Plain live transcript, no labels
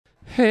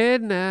Hey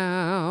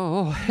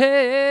now,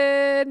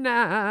 hey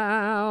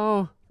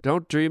now.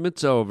 Don't dream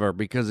it's over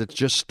because it's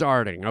just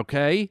starting,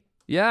 okay?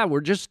 Yeah,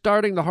 we're just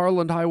starting the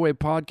Harland Highway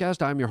podcast.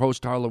 I'm your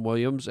host, Harlan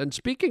Williams. And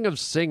speaking of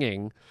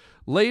singing,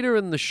 later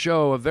in the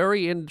show, a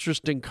very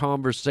interesting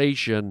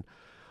conversation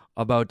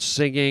about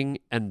singing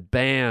and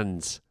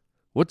bands.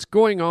 What's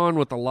going on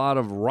with a lot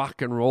of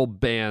rock and roll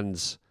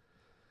bands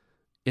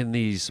in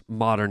these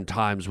modern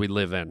times we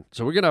live in?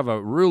 So we're going to have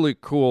a really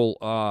cool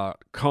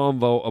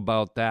convo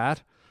about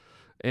that.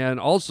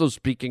 And also,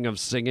 speaking of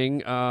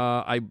singing,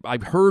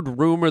 I've heard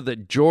rumor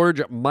that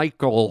George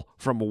Michael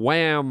from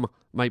WHAM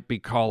might be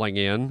calling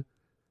in.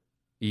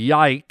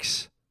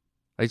 Yikes.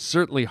 I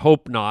certainly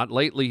hope not.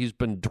 Lately, he's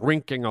been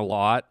drinking a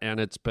lot, and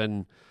it's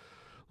been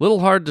a little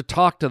hard to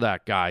talk to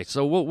that guy.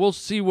 So we'll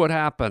see what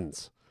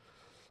happens.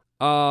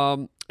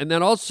 And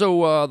then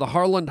also the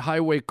Harland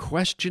Highway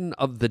question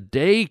of the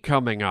day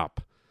coming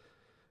up.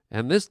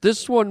 And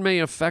this one may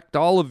affect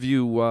all of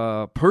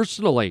you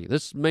personally.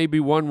 This may be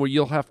one where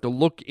you'll have to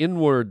look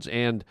inwards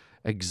and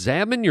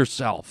examine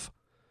yourself.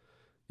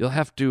 You'll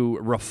have to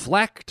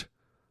reflect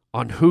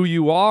on who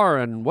you are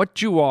and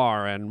what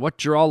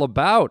you're all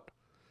about.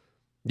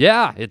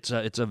 Yeah, it's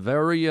a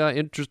very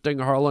interesting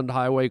Harland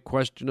Highway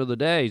question of the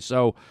day.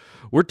 So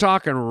we're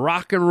talking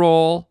rock and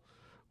roll,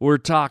 we're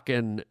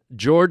talking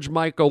George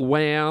Michael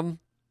Wham,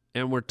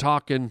 and we're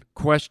talking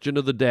question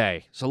of the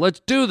day. So let's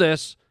do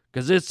this,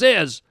 because this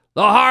is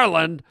the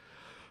Harland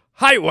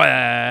Highway.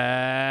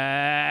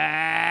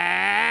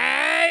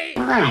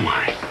 Where am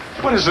I?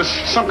 What is this,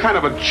 some kind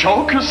of a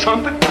joke or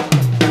something?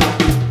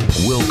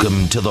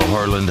 Welcome to the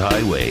Harland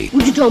Highway.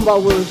 What you talking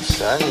about, Will?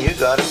 Son, you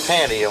got a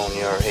panty on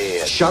your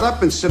head. Shut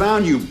up and sit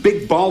down, you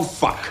big bald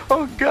fuck.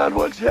 Oh, God,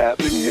 what's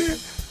happening here?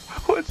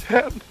 What's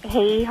happening?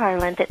 Hey,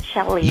 Harland, it's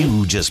Shelley.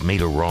 You just made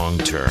a wrong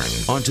turn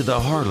onto the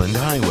Harland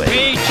Highway.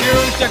 We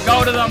choose to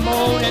go to the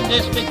moon in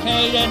this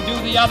decade and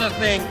do the other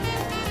thing.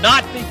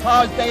 Not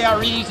because they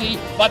are easy,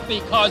 but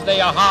because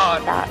they are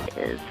hard. That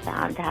is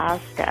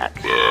fantastic.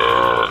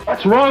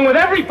 What's wrong with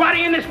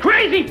everybody in this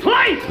crazy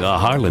place? The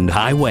Harland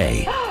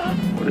Highway.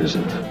 What is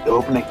it? The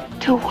opening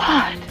To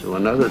what? to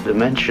another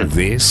dimension.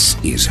 This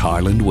is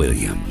Harland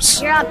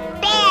Williams. You're a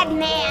bad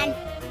man.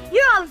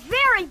 You're a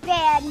very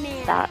bad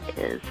man. That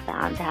is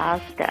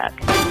fantastic.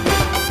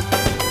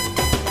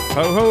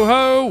 Ho, ho,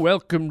 ho.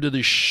 Welcome to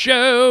the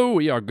show.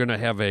 We are going to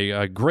have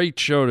a great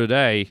show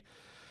today.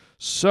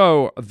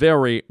 So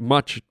very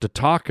much to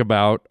talk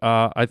about.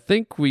 I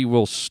think we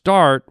will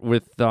start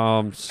with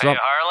some... Hey,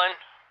 Harlan?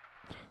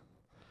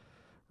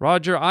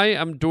 Roger, I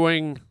am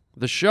doing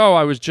the show.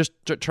 I was just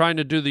trying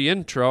to do the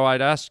intro.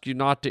 I'd ask you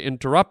not to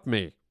interrupt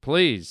me,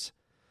 please.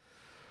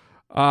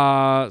 So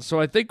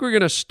I think we're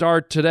going to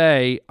start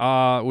today.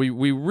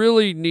 We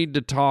really need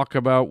to talk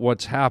about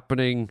what's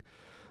happening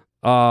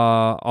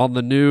on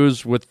the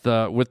news with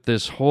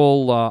this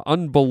whole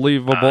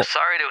unbelievable...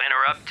 Sorry to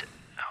interrupt.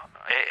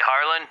 Hey,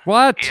 Harlan?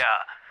 What? Yeah.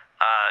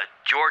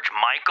 George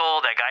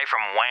Michael, that guy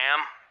from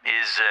Wham,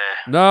 is...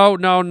 No.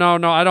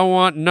 I don't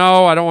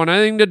want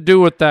anything to do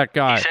with that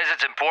guy. He says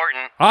it's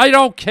important. I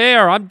don't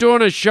care. I'm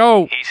doing a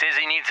show. He says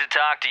he needs to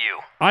talk to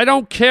you. I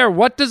don't care.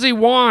 What does he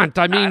want?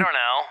 I mean... I don't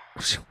know.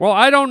 Well,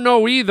 I don't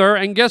know either.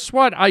 And guess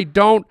what? I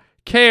don't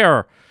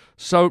care.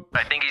 So...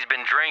 I think he's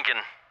been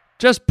drinking.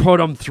 Just put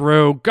him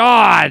through.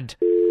 God!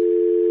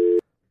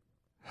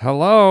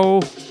 Hello?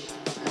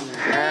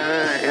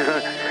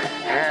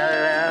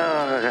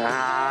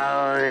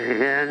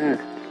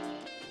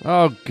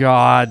 Oh,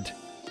 God.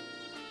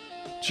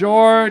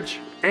 George?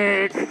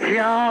 It's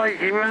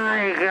George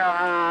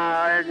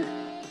Michael.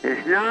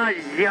 It's not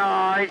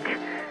George,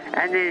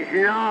 and it's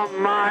not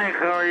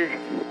Michael.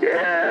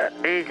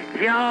 It's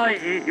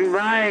George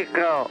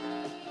Michael.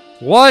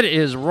 What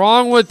is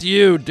wrong with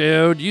you,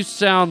 dude? You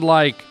sound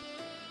like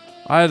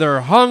either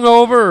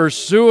hungover or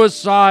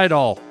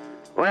suicidal.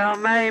 Well,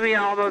 maybe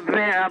I'm a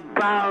bit of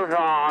both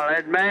on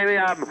it. Maybe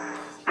I'm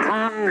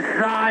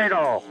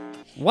hung-sidal.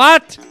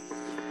 What?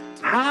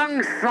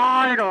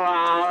 Hung-sidal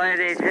on it.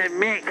 It's a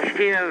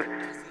mixture of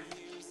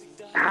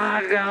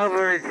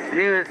hungover and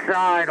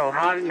suicidal.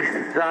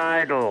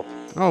 Hung-sidal.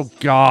 Oh,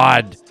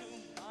 God.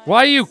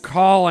 Why are you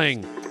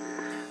calling?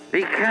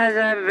 Because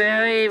I'm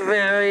very,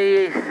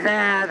 very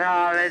sad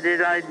on it,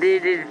 and I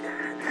needed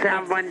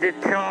someone to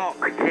talk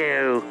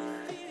to.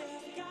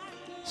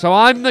 So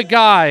I'm the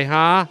guy,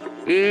 huh?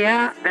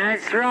 Yeah,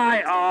 that's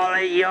right,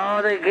 Ollie.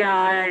 You're the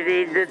guy I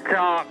need to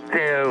talk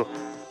to.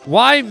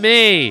 Why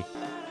me?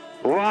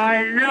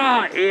 Why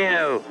not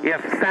you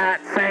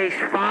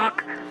fat-faced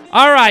fuck?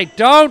 All right,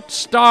 don't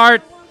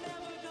start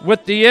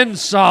with the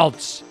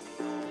insults.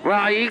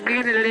 Well, you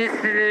gonna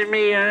listen to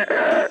me or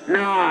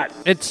not?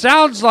 It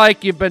sounds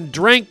like you've been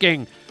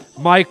drinking,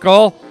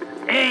 Michael.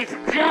 It's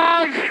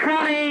George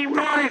fucking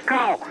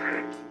Michael!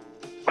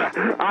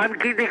 I'm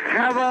gonna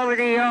come over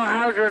to your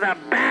house with a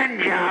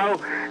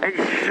banjo and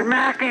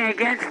smack it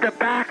against the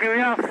back of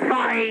your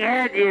fucking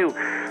head, you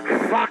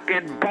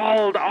fucking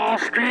bald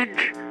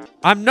ostrich!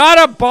 I'm not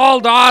a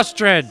bald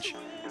ostrich.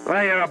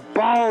 Well, you're a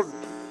bald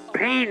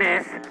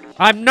penis.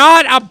 I'm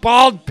not a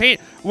bald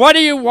penis. What do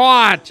you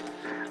want?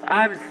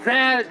 I'm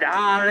sad,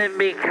 darling,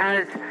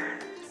 because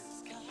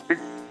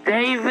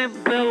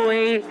David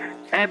Bowie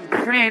and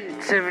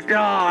Prince have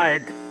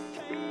died.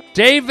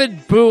 David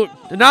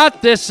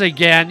not this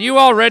again. You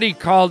already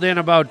called in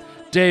about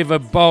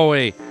David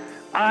Bowie.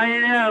 I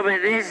know,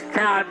 but this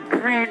time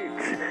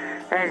Prince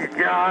has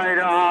died,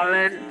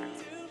 darling.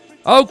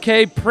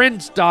 Okay,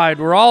 Prince died.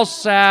 We're all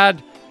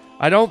sad.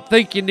 I don't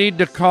think you need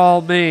to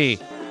call me.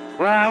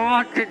 Well, I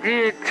want to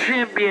do a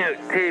tribute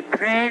to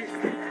Prince,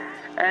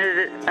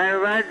 and I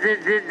want to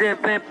do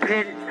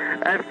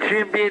a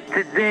tribute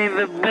to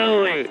David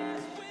Bowie.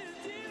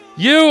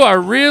 You are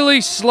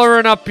really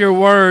slurring up your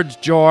words,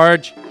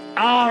 George.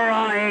 All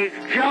right,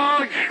 it's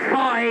George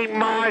fucking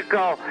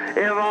Michael.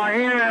 If I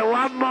hear it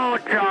one more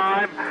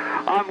time,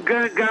 I'm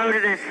gonna go to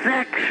the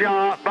sex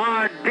shop,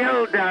 buy a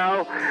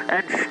dildo,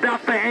 and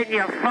stuff it in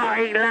your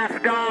fucking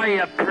left eye,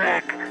 you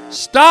prick.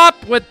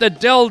 Stop with the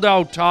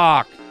dildo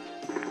talk.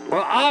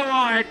 Well, I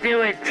want to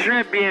do a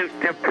tribute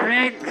to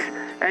Prince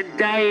and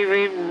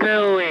David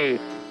Bowie.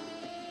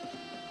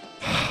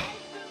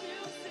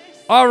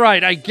 All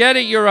right, I get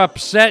it. You're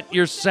upset.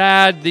 You're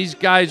sad. These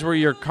guys were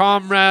your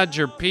comrades,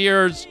 your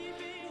peers.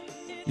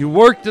 You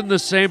worked in the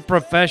same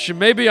profession.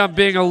 Maybe I'm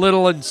being a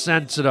little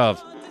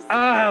insensitive.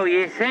 Oh,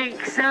 you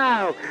think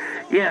so?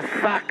 You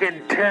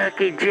fucking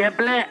turkey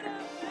giblet.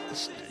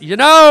 You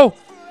know,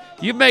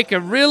 you make it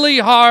really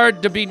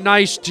hard to be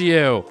nice to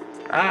you.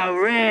 Oh,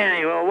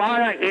 really? Well, why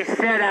don't you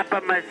set up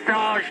a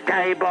massage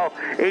table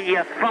in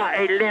your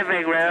fucking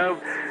living room,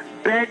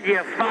 bend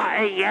your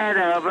fucking head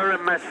over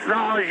and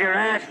massage your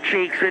ass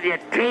cheeks with your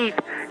teeth,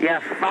 you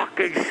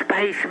fucking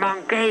space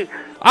monkey?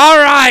 All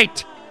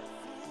right.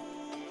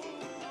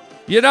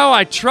 You know,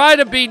 I try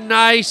to be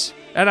nice,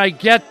 and I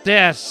get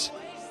this.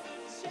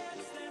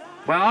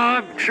 Well,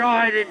 I'm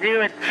trying to do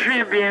a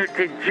tribute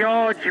to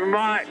George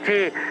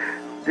Martin,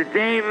 to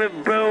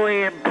David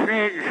Bowie and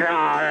Prince,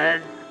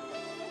 darling.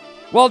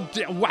 Well,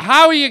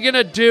 how are you going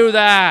to do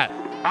that?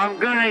 I'm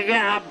going to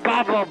get a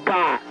bubble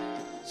butt.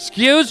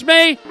 Excuse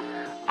me?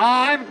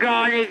 I'm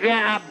going to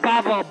get a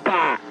bubble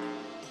butt.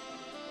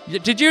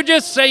 Did you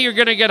just say you're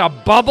going to get a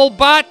bubble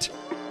butt?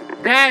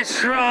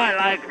 That's right,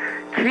 like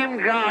Kim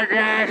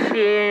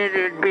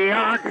Kardashian and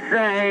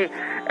Beyonce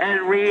and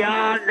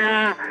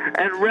Rihanna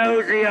and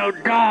Rosie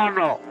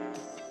O'Donnell.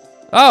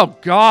 Oh,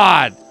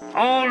 God.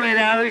 All of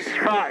those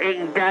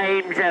fucking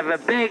dames have a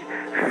big,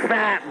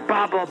 fat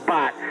bubble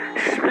butt.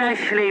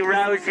 Especially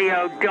Rosie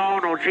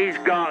O'Donnell. She's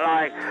got,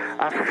 like,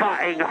 a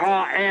fucking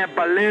hot air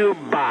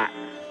balloon butt.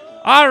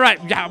 All right.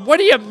 What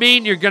do you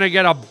mean you're going to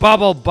get a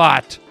bubble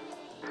butt?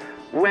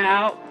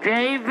 Well,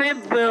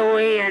 David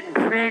Bowie and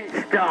Prince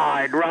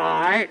died,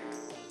 right?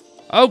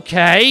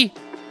 Okay.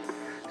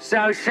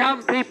 So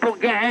some people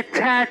get a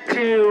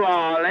tattoo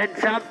on, and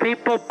some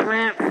people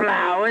plant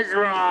flowers,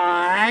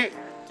 right?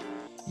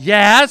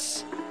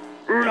 Yes.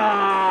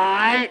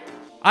 Right.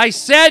 I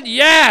said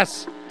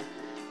yes.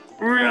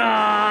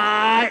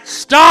 Right.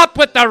 Stop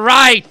with the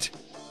right.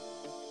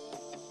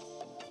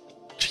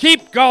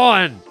 Keep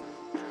going.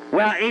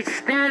 Well,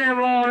 instead of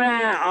all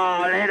that,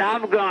 Arlen,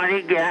 I'm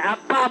going to get a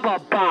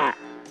bubble butt.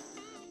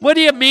 What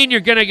do you mean you're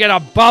going to get a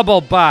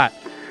bubble butt?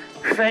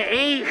 For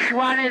each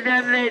one of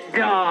them that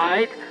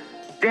died,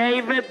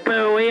 David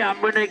Bowie,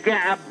 I'm going to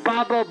get a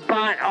bubble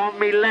butt on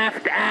me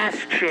left ass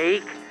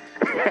cheek.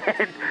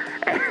 and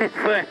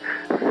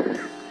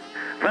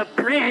for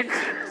Prince,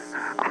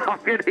 I'm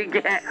going to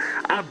get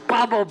a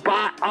bubble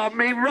butt on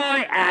me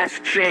right ass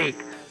cheek.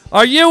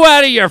 Are you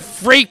out of your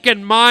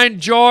freaking mind,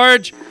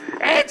 George?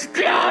 It's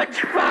George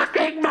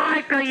fucking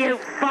Michael, you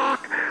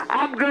fuck!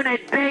 I'm gonna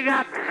dig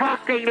up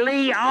fucking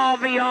Lee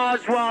Harvey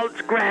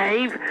Oswald's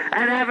grave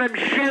and have him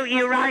shoot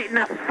you right in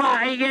the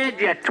fucking head,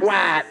 you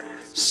twat!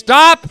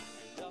 Stop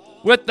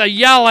with the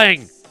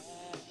yelling!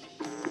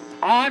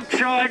 I'm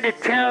trying to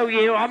tell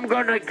you, I'm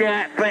gonna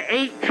get, for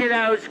each of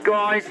those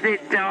guys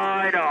that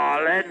died,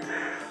 Arlen,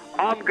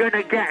 I'm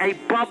gonna get a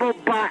bubble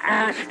butt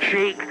ass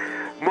cheek.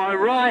 My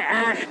right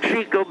ass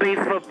cheek will be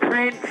for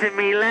Prince and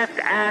my left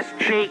ass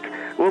cheek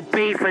will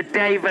be for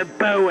David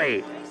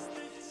Bowie.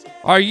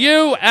 Are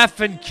you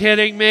effing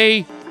kidding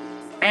me?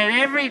 And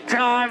every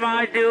time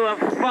I do a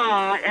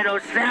fart, it'll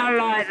sound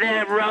like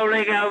them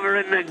rolling over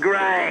in the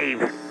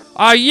grave.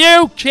 Are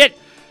you kidding?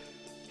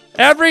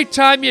 Every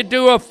time you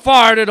do a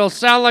fart, it'll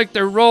sound like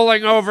they're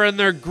rolling over in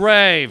their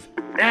grave.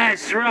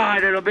 That's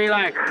right, it'll be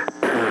like...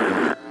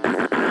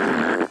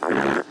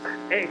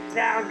 It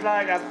sounds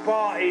like a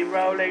body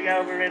rolling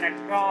over in a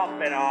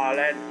coffin,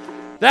 Arlen.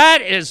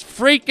 That is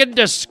freaking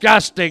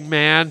disgusting,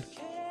 man.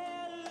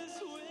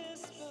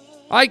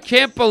 I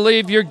can't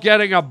believe you're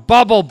getting a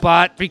bubble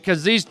butt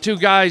because these two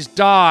guys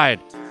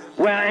died.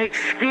 Well,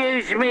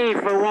 excuse me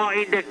for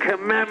wanting to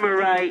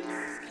commemorate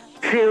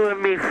two of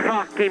me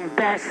fucking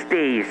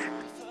besties.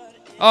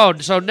 Oh,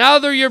 so now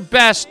they're your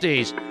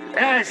besties.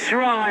 That's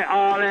right,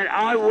 Arlen.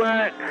 I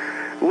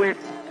worked with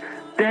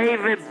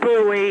David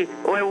Bowie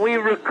when we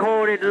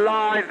recorded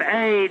Live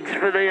AIDS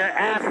for the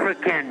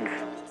Africans.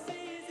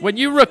 When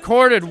you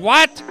recorded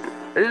what?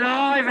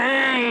 Live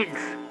AIDS!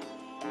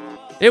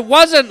 It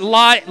wasn't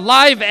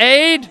Live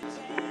Aid?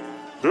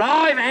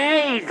 Live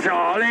AIDS,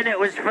 darling. It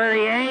was for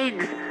the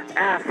AIDS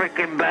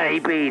African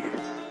babies.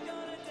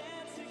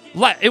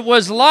 It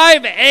was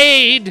Live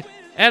Aid,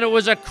 and it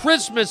was a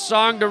Christmas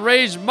song to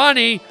raise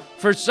money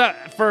for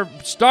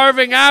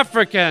starving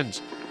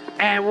Africans.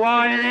 And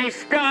why are they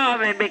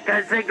starving?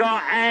 Because they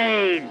got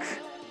AIDS.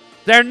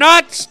 They're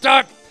not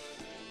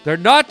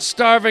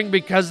starving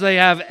because they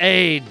have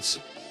AIDS.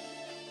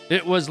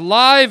 It was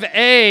Live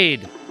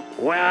Aid.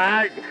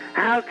 Well,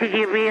 how could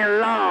you be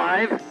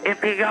alive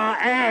if you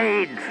got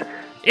AIDS?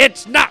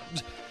 It's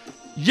not.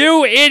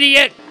 You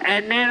idiot.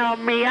 And then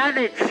on me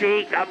other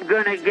cheek, I'm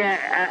gonna get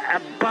a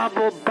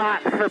bubble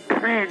butt for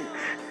Prince.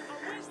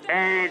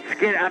 And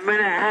I'm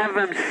gonna have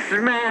him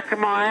smack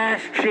my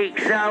ass cheek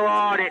so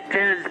hard it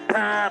turns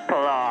purple,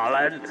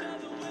 Arlen.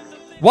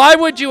 Why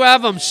would you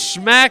have him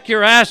smack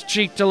your ass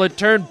cheek till it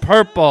turned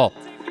purple?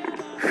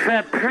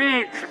 For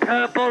Prince,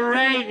 Purple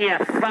Rain, you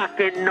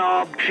fucking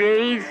knob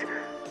cheese.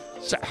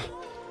 So,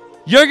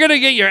 you're gonna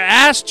get your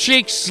ass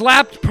cheek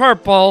slapped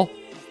purple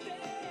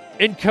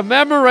in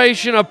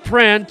commemoration of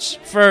Prince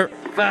for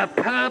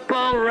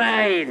Purple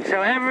Rain.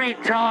 So every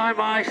time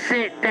I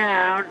sit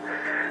down,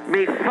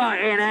 me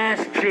fucking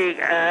ass cheek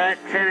hurts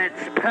and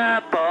it's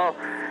purple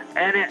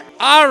and it...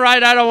 All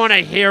right, I don't want to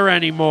hear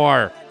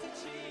anymore.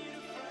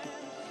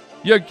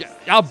 You're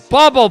a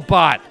bubble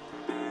butt.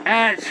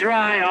 That's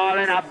right,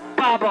 Arlen, a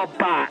bubble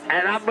butt.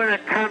 And I'm going to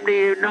come to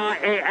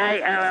United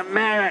Eight of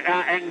America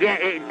and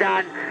get it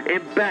done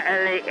in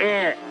Beverly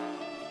Hills.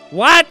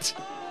 What?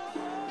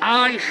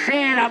 I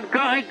said I'm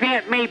going to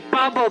get me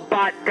bubble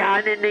butt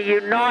done in the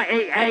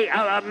United Eight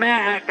of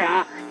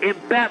America in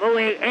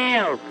Beverly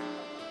Hills.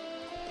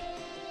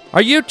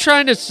 Are you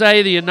trying to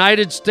say the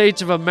United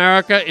States of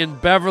America in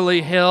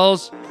Beverly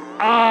Hills?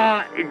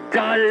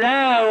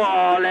 Hello,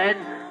 Arlen.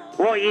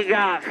 What you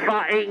got,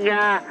 fucking,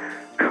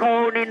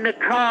 corn in the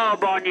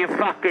cob on your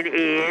fucking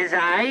ears,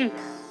 eh?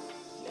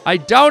 I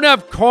don't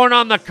have corn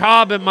on the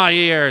cob in my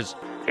ears.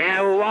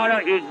 Yeah, well, why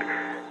don't you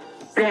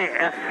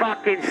get a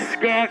fucking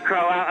scarecrow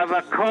out of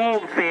a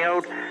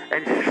cornfield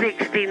and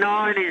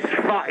 69 his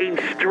fucking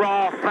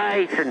straw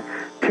face and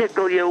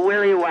tickle your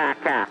willy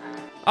whacker?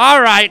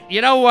 All right,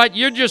 you know what?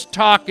 You're just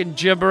talking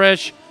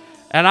gibberish,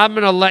 and I'm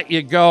going to let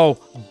you go,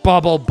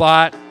 bubble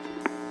butt.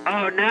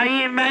 Oh, now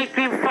you're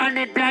making fun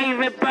of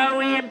David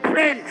Bowie and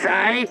Prince,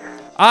 eh?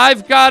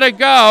 I've got to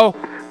go.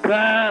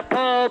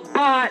 Purple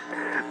butt,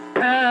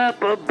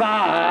 purple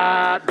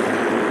butt.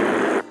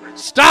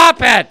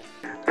 Stop it!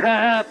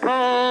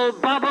 Purple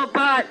bubble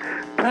butt,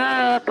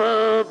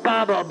 purple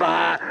bubble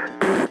butt.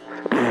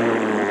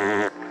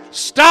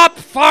 Stop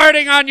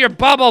farting on your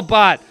bubble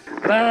butt.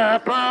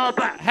 Purple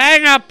butt.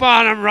 Hang up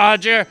on him,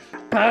 Roger.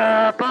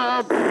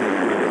 Purple.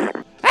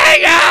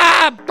 Hang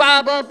up!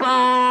 Bubble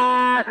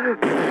butt.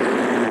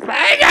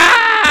 Hang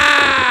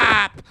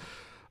up!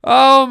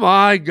 Oh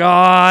my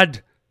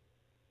God.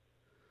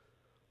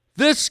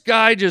 This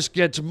guy just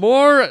gets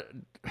more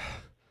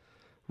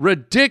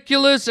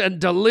ridiculous and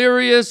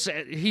delirious.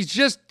 He's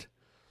just...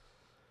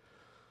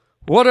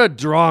 What a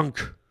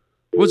drunk.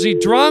 Was he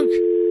drunk?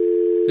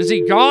 Is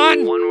he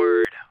gone? One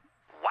word.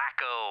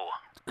 Wacko.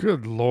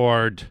 Good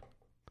Lord.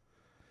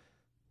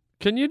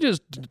 Can you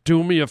just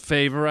do me a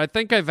favor? I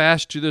think I've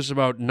asked you this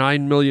about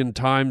 9 million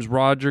times,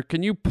 Roger.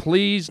 Can you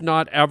please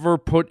not ever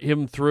put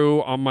him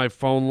through on my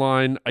phone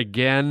line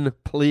again,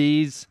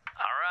 please?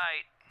 All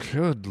right.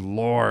 Good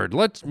Lord.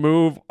 Let's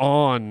move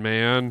on,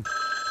 man.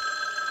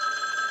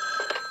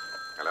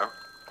 Hello?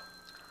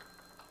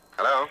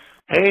 Hello?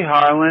 Hey,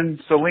 Harlan.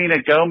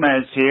 Selena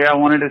Gomez here. I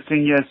wanted to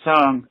sing you a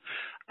song.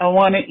 I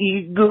want to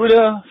eat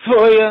Gouda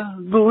for ya,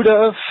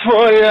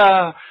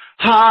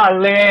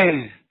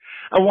 Harlan.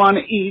 I want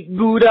to eat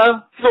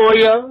Gouda for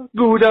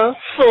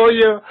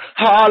ya,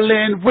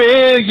 Harlan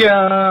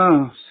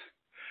Williams.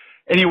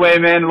 Anyway,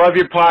 man, love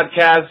your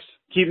podcast.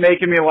 Keep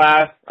making me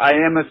laugh. I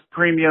am a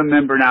premium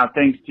member now,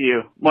 thanks to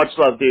you. Much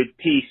love, dude.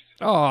 Peace.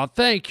 Oh,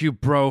 thank you,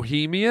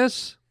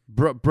 Brohemius.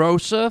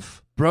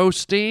 Broseph?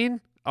 Brostein?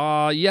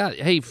 Yeah.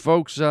 Hey,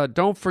 folks,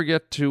 don't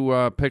forget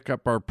to pick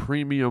up our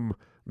premium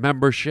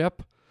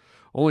membership.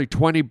 Only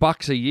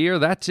 $20 a year.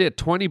 That's it.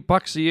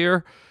 $20 a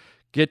year.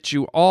 Get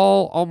you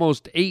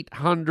almost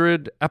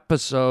 800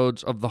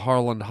 episodes of the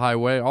Harland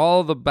Highway,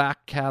 all the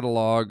back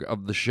catalog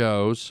of the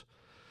shows.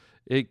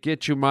 It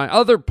gets you my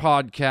other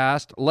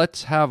podcast,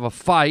 Let's Have a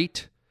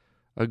Fight,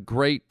 a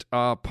great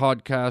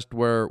podcast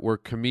where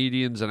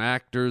comedians and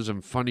actors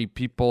and funny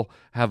people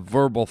have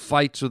verbal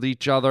fights with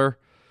each other.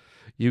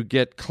 You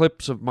get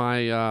clips of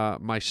my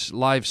my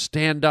live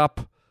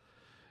stand-up.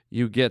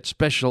 You get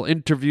special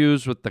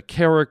interviews with the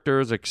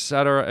characters,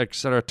 etc.,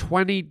 etc.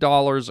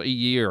 $20 a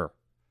year.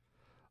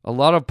 A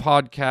lot of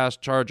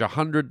podcasts charge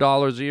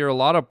 $100 a year. A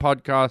lot of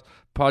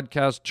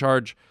podcasts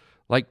charge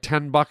like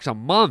 $10 a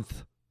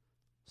month.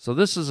 So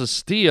this is a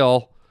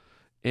steal.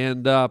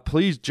 And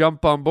please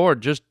jump on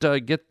board. Just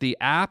get the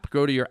app.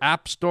 Go to your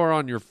app store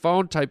on your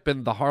phone. Type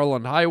in the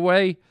Harland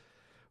Highway.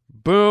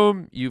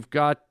 Boom, you've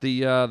got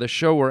the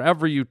show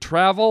wherever you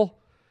travel,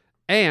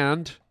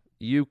 and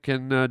you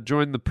can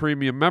join the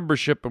premium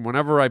membership, and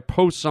whenever I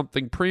post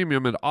something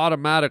premium, it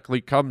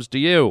automatically comes to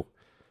you.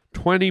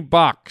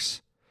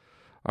 $20.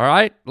 All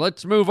right,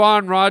 let's move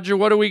on, Roger.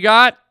 What do we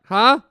got?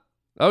 Huh?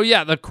 Oh,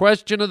 yeah, the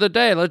question of the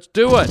day. Let's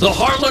do it. The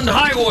Harland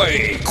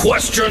Highway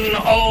question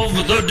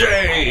of the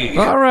day.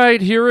 All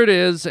right, here it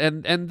is.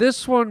 And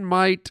this one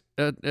might,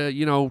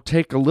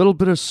 take a little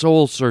bit of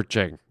soul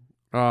searching.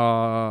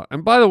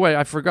 And by the way,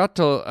 I forgot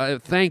to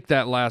thank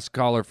that last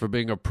caller for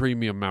being a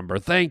premium member.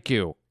 Thank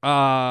you.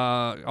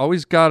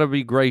 Always got to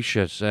be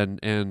gracious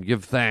and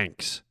give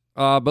thanks.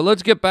 But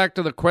let's get back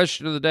to the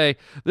question of the day.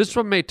 This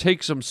one may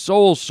take some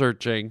soul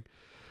searching.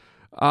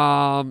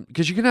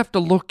 Because you're going to have to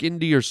look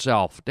into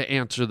yourself to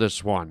answer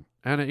this one.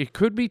 And it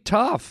could be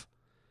tough.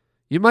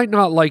 You might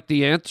not like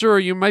the answer, or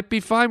you might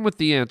be fine with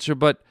the answer,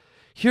 but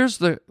here's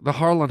the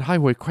Harland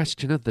Highway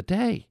question of the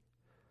day.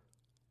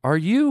 Are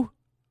you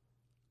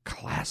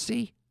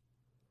classy?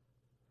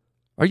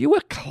 Are you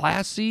a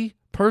classy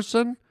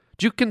person?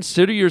 Do you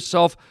consider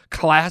yourself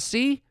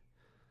classy?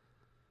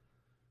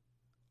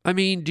 I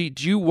mean, do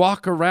you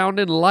walk around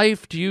in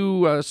life? Do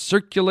you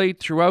circulate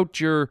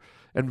throughout your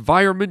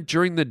environment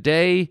during the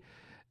day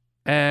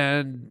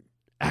and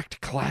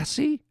act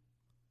classy?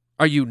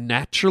 Are you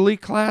naturally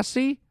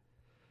classy?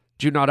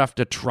 Do you not have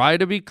to try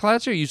to be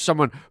classy? Are you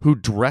someone who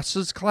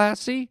dresses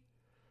classy?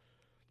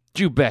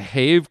 Do you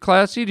behave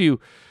classy?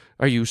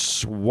 Are you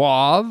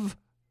suave?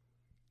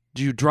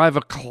 Do you drive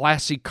a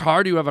classy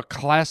car? Do you have a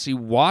classy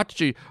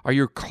watch? Are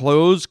your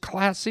clothes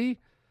classy?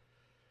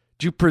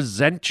 Do you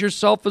present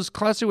yourself as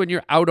classy when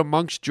you're out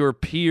amongst your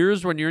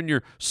peers, when you're in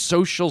your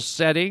social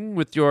setting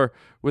with your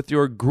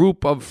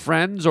group of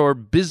friends or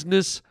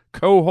business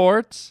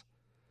cohorts?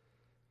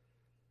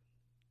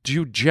 Do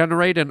you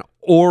generate an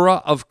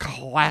aura of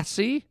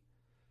classy?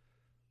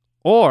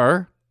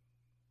 Or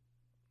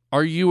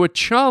are you a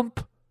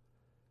chump?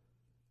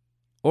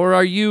 Or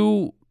are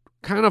you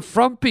kind of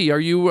frumpy? Are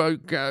you,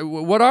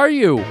 what are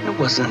you? It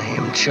wasn't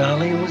him,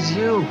 Charlie, it was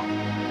you.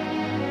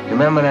 You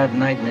remember that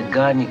night in the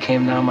garden, you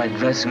came down my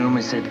dressing room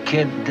and said,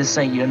 "Kid, this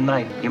ain't your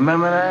night." You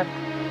remember that?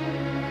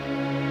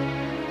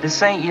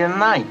 This ain't your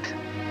night.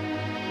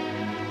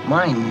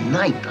 My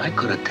night, I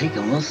could have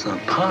taken Wilson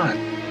apart.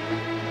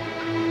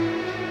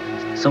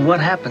 So what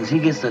happens? He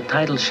gets the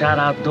title shot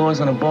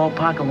outdoors in a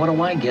ballpark, and what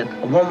do I get?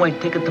 A one-way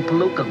ticket to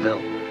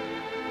Palookaville.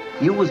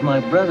 You was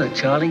my brother,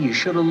 Charlie. You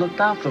should have looked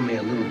out for me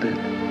a little bit.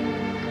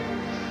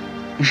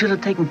 You should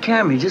have taken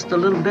care of me just a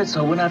little bit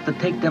so I wouldn't have to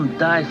take them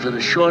dives for the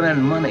short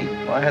end money.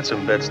 Well, I had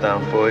some bets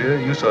down for you.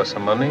 You saw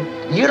some money.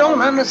 You don't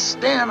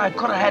understand. I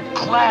could have had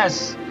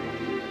class.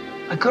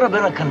 I could have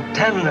been a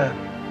contender.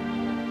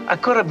 I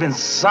could have been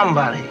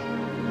somebody.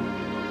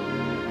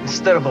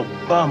 Instead of a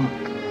bum,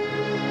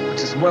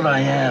 which is what I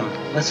am.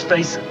 Let's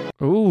face it.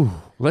 Ooh,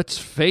 let's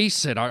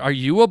face it. Are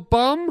you a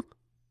bum?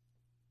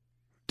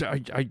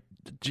 Do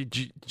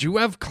you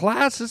have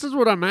class? This is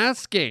what I'm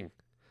asking.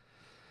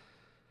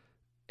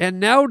 And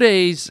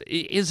nowadays,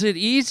 is it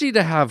easy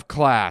to have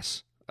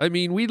class? I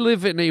mean, we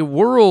live in a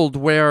world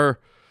where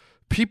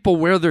people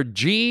wear their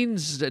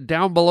jeans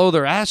down below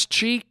their ass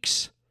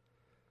cheeks.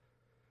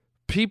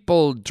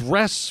 People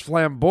dress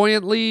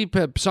flamboyantly.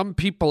 Some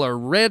people are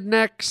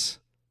rednecks.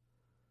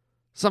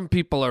 Some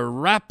people are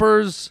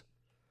rappers.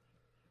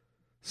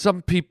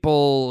 Some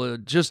people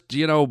just,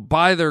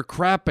 buy their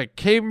crap at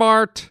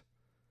Kmart.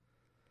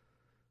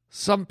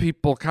 Some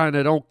people kind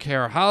of don't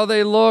care how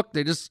they look.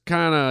 They just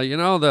kind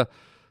of,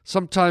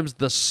 sometimes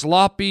the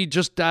sloppy,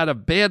 just out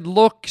of bed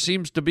look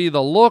seems to be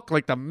the look,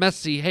 like the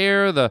messy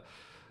hair, the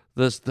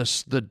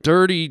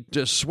dirty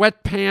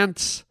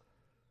sweatpants,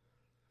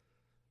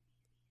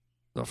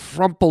 the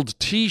frumpled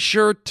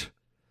T-shirt,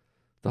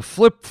 the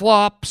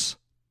flip-flops.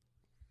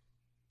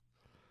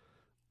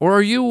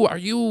 Or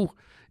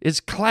is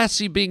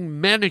classy being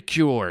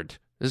manicured?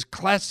 Is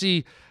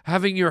classy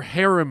having your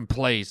hair in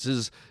place?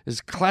 Is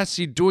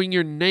classy doing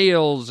your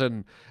nails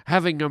and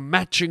having a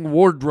matching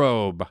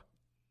wardrobe?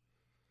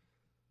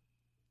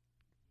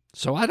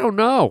 So I don't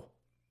know.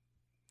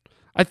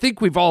 I think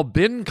we've all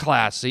been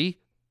classy.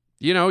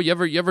 You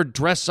ever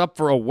dress up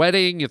for a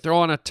wedding, you throw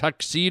on a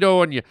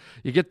tuxedo and you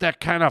get that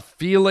kind of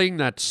feeling,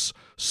 that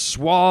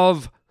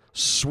suave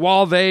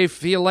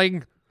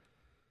feeling.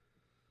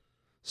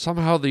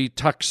 Somehow the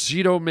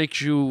tuxedo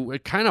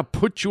it kind of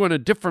puts you in a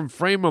different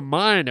frame of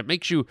mind. It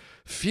makes you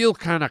feel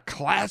kind of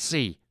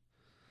classy.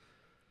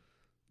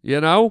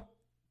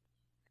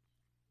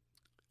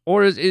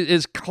 Or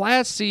is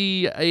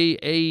classy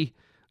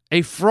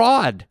a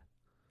fraud?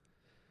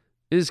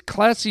 Is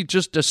classy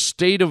just a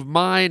state of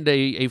mind,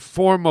 a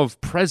form of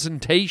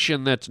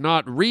presentation that's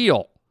not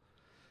real?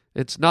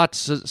 It's not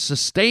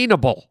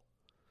sustainable.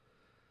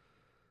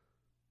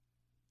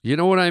 You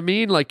know what I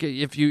mean? Like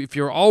if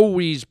you're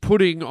always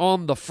putting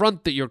on the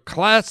front that you're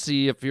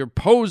classy, if you're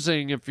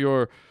posing, if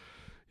you're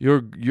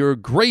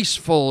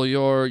graceful,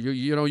 you're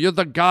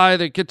the guy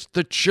that gets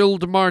the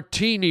chilled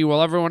martini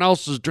while everyone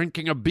else is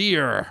drinking a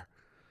beer.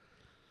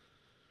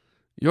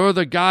 You're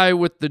the guy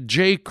with the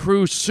J.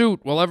 Crew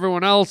suit while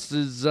everyone else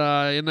is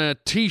in a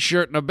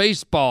T-shirt and a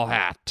baseball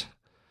hat.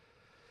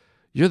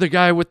 You're the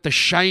guy with the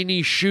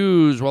shiny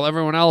shoes while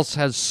everyone else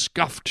has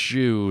scuffed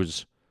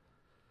shoes.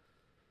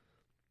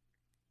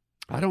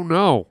 I don't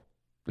know.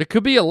 It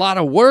could be a lot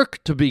of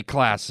work to be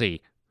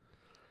classy.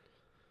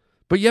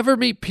 But you ever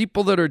meet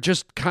people that are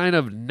just kind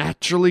of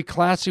naturally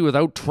classy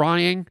without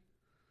trying?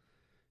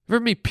 You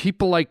ever meet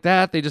people like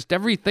that? They just,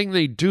 everything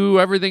they do,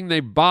 everything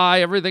they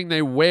buy, everything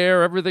they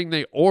wear, everything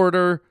they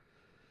order,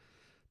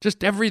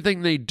 just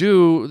everything they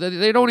do,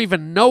 they don't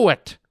even know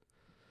it.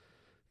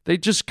 They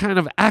just kind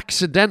of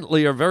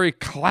accidentally are very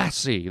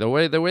classy. The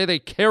way they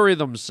carry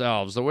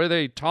themselves, the way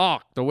they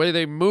talk, the way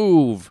they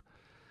move.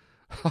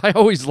 I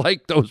always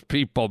like those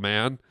people,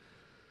 man.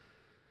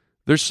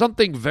 There's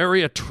something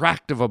very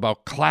attractive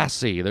about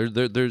classy.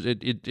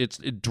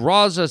 It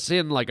draws us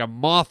in like a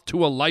moth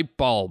to a light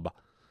bulb.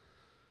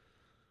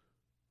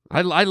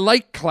 I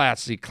like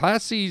classy.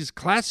 Classy's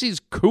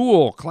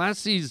cool.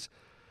 Classy's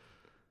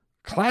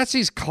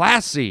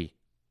classy.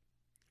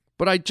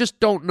 But I just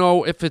don't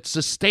know if it's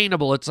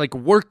sustainable. It's like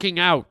working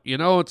out, you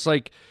know? It's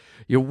like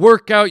you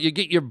work out, you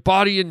get your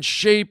body in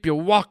shape, you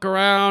walk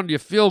around, you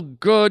feel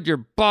good, your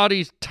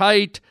body's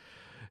tight,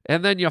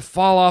 and then you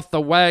fall off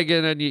the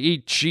wagon and you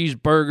eat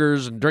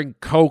cheeseburgers and drink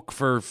Coke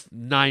for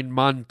 9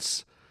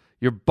 months.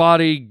 Your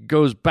body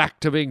goes back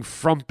to being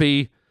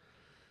frumpy.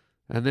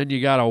 And then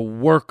you got to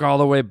work all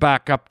the way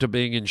back up to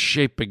being in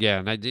shape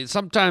again.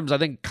 Sometimes I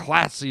think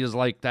classy is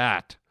like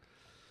that.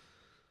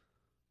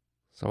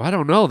 So I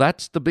don't know.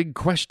 That's the big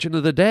question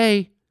of the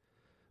day.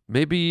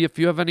 Maybe if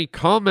you have any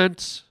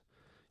comments,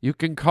 you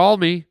can call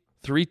me,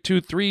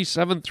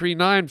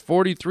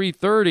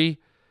 323-739-4330.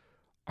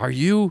 Are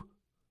you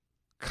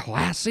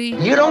classy?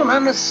 You don't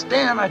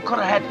understand. I could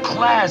have had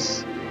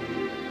class.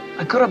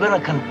 I could have been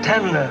a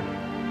contender.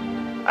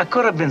 I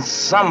could have been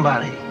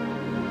somebody.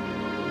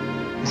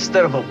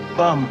 Instead of a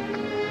bum,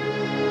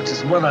 which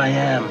is what I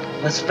am.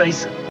 Let's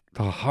face it.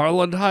 The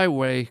Harland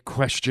Highway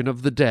question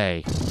of the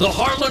day. The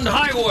Harland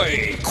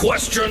Highway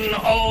question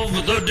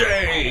of the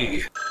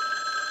day.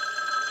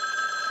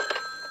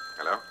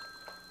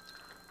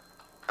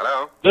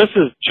 Hello? This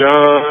is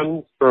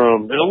John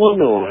from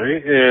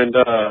Illinois, and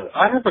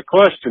I have a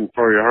question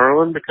for you,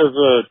 Harlan, because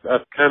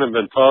I've kind of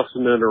been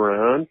tossing it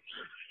around.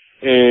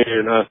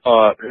 And I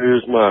thought,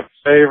 who's my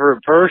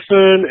favorite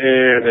person?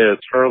 And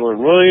it's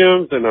Harlan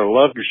Williams, and I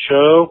love your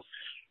show.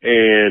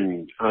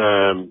 And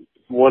I'm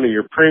one of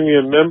your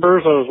premium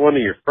members. I was one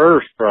of your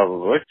first,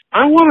 probably.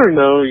 I want to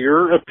know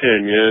your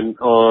opinion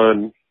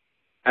on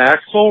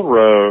Axl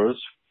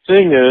Rose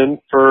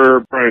singing for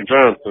Brian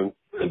Johnson.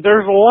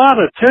 There's a lot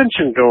of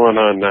tension going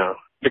on now,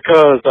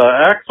 because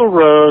Axl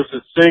Rose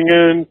is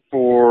singing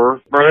for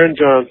Brian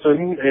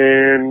Johnson,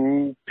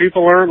 and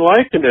people aren't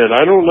liking it.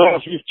 I don't know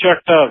if you've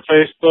checked out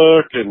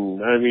Facebook,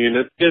 and, I mean,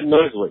 it's getting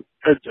ugly.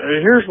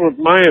 Here's what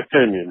my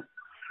opinion.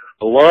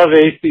 I love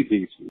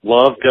AC/DC,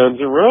 love Guns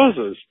N'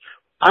 Roses.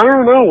 I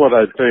don't know what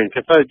I'd think.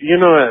 If I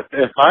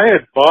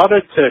had bought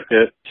a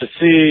ticket to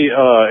see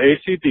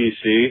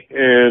AC/DC,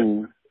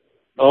 and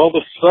all of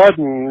a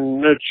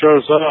sudden it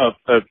shows up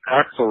that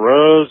Axl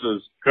Rose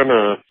is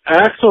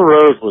Axl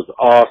Rose was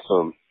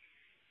awesome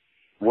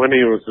when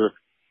he was with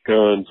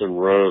Guns N'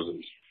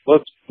 Roses.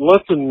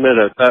 Let's admit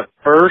it. That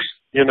first,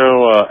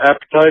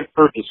 Appetite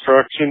for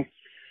Destruction,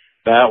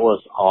 that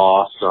was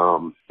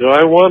awesome. Do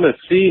I want to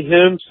see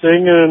him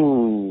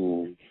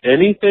singing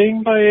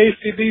anything by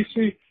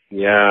AC/DC?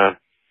 Yeah,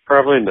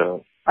 probably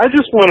not. I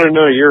just want to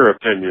know your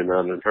opinion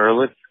on it,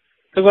 Harlan.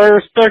 Because I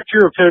respect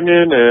your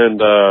opinion,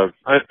 and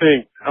I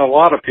think a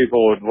lot of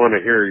people would want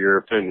to hear your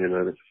opinion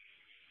on it.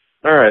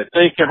 All right.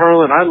 Thank you,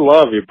 Harlan. I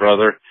love you,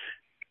 brother.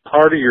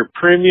 Part of your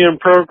premium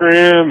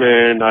program,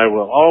 and I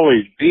will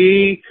always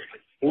be.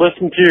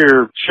 Listen to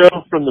your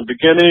show from the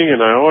beginning,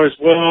 and I always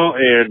will.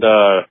 And,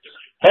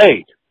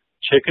 hey,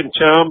 chicken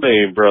chow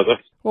mein, brother.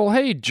 Well,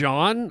 hey,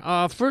 John.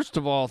 First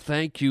of all,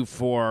 thank you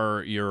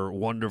for your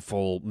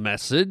wonderful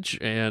message,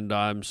 and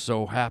I'm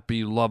so happy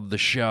you love the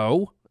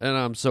show. And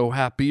I'm so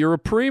happy you're a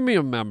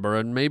premium member,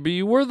 and maybe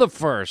you were the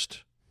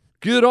first.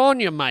 Good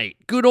on you,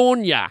 mate. Good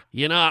on ya.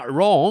 You're not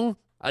wrong.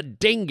 A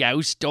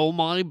dingo stole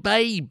my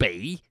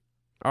baby.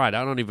 All right,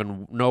 I don't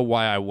even know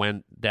why I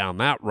went down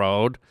that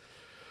road.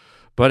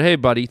 But hey,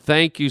 buddy,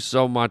 thank you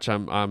so much.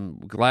 I'm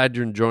glad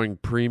you're enjoying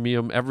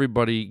premium.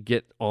 Everybody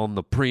get on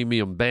the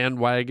premium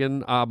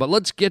bandwagon. But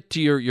let's get to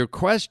your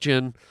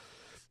question.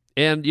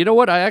 And you know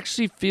what? I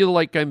actually feel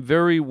like I'm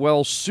very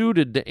well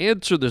suited to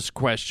answer this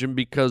question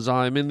because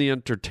I'm in the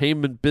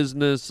entertainment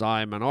business.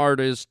 I'm an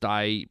artist.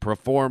 I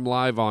perform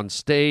live on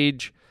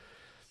stage.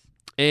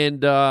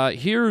 And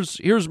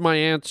here's my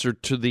answer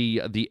to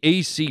the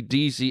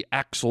AC/DC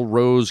Axl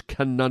Rose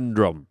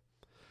conundrum.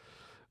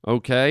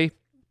 Okay?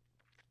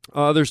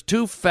 There's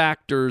two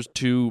factors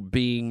to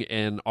being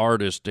an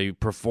artist, a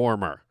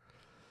performer.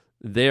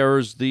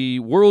 There's the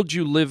world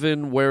you live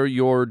in where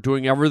you're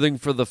doing everything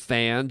for the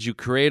fans. You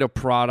create a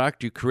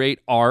product, you create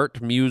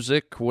art,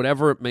 music,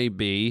 whatever it may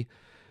be,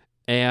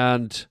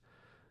 and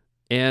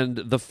And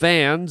the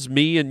fans,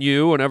 me and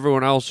you and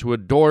everyone else who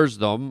adores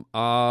them,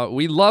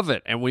 we love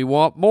it and we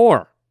want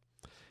more.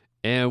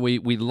 And we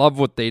love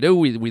what they do.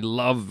 We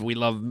love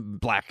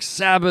Black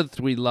Sabbath.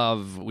 We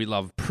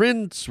love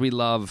Prince. We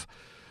love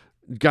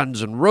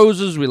Guns N'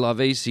 Roses. We love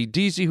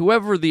AC/DC.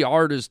 Whoever the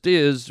artist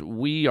is,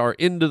 we are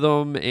into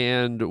them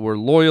and we're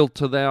loyal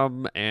to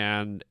them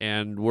and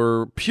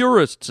we're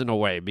purists in a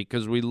way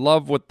because we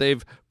love what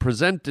they've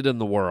presented in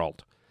the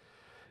world.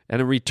 And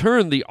in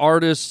return, the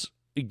artists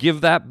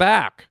give that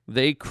back.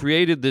 They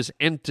created this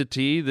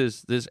entity,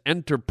 this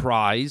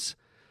enterprise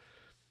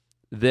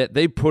that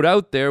they put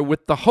out there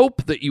with the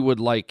hope that you would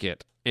like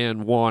it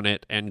and want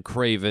it and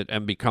crave it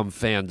and become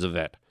fans of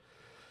it.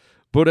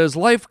 But as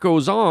life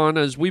goes on,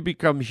 as we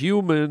become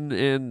human,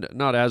 and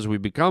not as we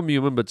become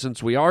human, but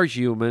since we are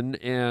human,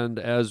 and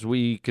as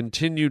we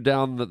continue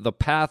down the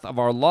path of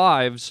our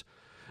lives,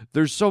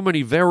 there's so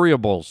many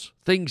variables.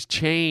 Things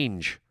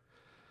change.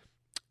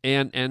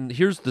 And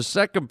here's the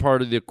second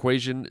part of the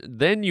equation.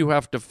 Then you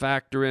have to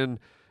factor in,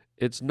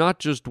 it's not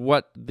just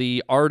what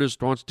the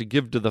artist wants to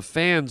give to the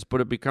fans,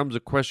 but it becomes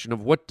a question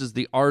of what does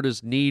the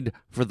artist need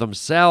for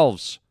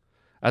themselves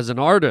as an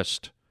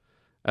artist,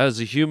 as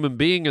a human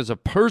being, as a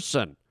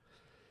person.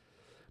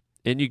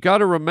 And you got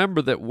to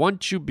remember that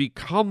once you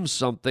become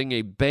something,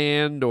 a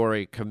band or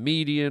a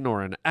comedian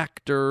or an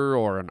actor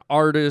or an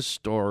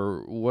artist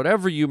or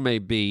whatever you may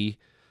be,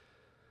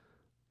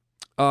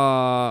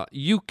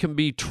 you can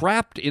be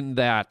trapped in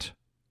that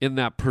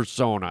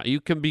persona.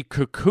 You can be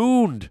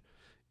cocooned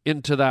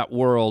into that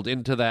world,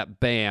 into that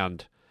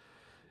band.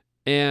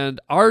 And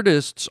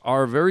artists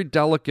are very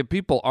delicate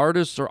people.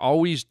 Artists are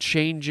always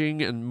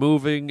changing and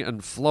moving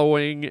and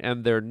flowing,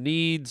 and their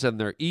needs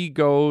and their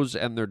egos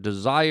and their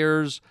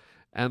desires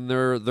and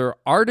their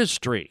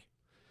artistry,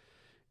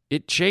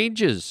 it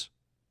changes.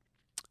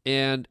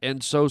 And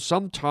so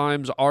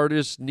sometimes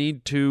artists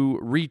need to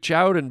reach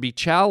out and be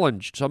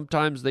challenged.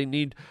 Sometimes they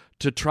need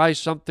to try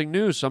something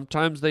new.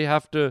 Sometimes they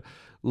have to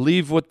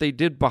leave what they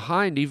did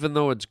behind, even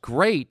though it's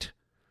great.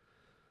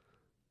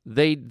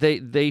 They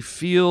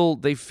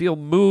feel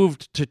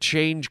moved to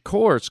change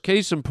course.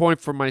 Case in point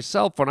for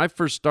myself, when I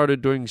first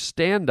started doing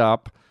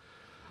stand-up,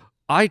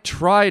 I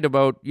tried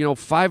about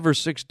 5 or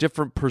 6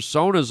 different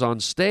personas on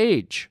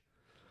stage.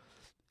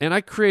 And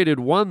I created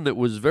one that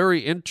was very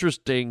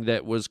interesting,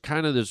 that was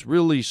kind of this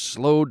really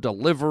slow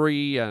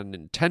delivery and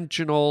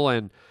intentional,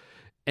 and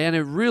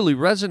it really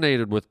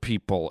resonated with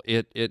people.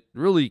 It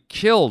really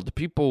killed.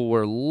 People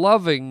were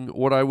loving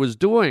what I was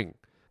doing.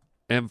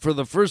 And for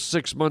the first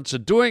 6 months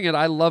of doing it,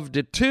 I loved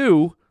it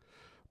too.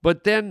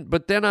 But then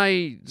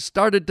I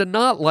started to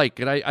not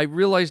like it. I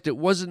realized it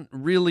wasn't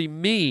really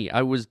me.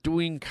 I was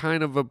doing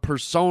kind of a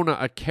persona,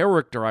 a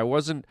character. I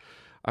wasn't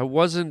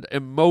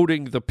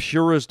emoting the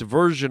purest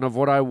version of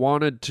what I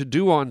wanted to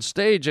do on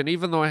stage. And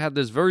even though I had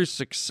this very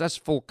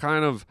successful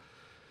kind of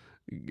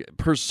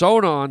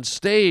persona on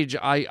stage,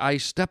 I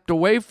stepped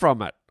away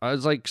from it. I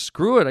was like,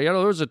 screw it. There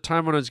was a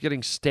time when I was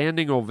getting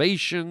standing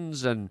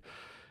ovations, and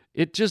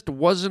it just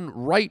wasn't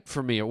right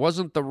for me. It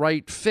wasn't the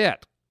right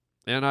fit.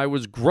 And I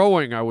was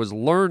growing, I was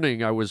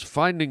learning, I was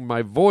finding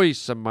my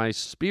voice and my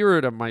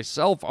spirit and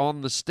myself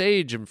on the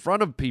stage in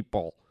front of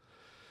people.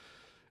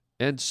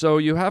 And so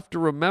you have to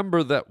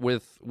remember that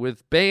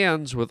with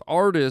bands, with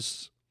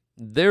artists,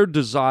 their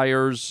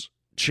desires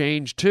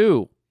change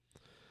too.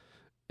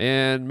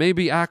 And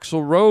maybe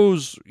Axl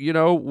Rose,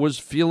 was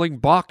feeling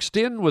boxed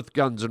in with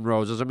Guns N'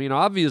 Roses. I mean,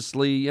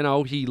 obviously,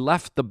 he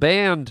left the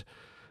band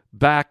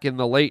back in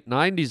the late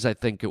 90s, I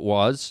think it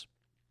was.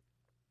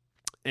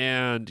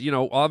 And,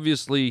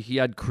 obviously he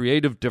had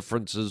creative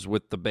differences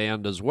with the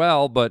band as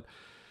well, but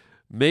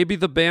maybe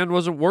the band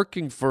wasn't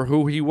working for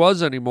who he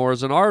was anymore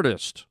as an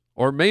artist.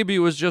 Or maybe it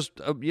was just,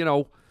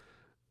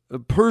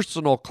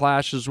 personal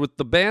clashes with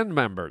the band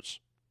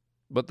members.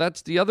 But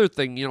that's the other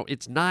thing,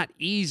 it's not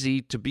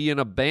easy to be in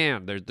a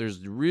band.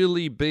 There's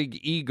really big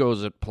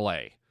egos at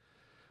play.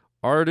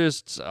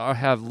 Artists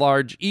have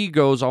large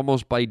egos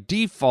almost by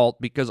default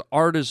because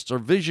artists are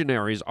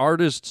visionaries.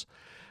 Artists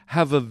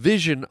have a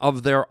vision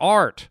of their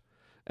art.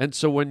 And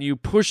so when you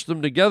push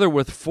them together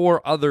with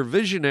 4 other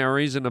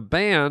visionaries in a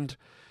band,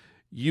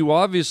 you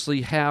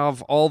obviously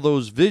have all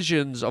those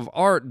visions of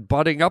art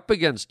butting up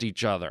against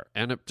each other.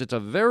 And it's a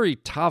very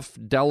tough,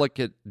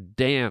 delicate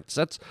dance.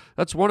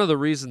 That's one of the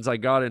reasons I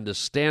got into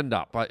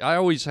stand-up. I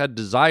always had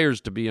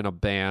desires to be in a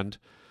band,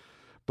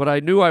 but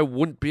I knew I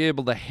wouldn't be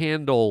able to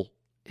handle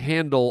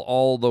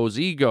all those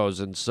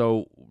egos. And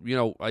so,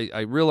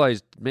 I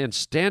realized, man,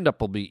 stand-up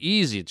will be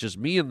easy. It's just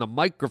me and the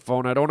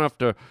microphone. I don't have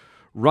to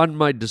run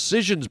my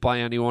decisions by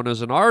anyone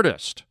as an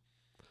artist.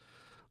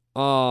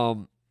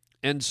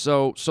 And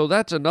so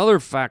that's another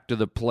factor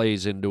that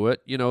plays into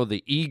it.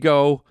 The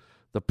ego,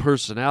 the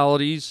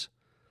personalities.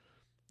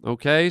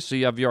 Okay, so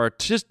you have your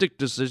artistic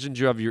decisions,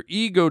 you have your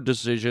ego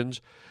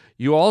decisions.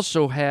 You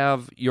also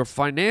have your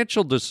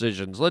financial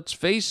decisions. Let's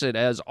face it,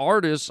 as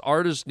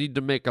artists need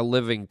to make a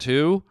living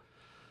too.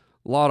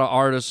 A lot of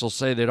artists will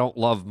say they don't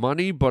love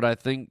money, but I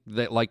think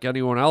that, like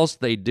anyone else,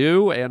 they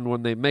do. And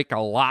when they make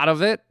a lot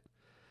of it,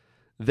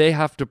 they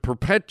have to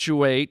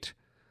perpetuate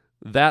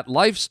that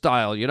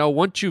lifestyle. You know,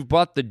 once you've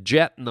bought the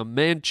jet and the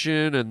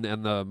mansion and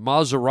the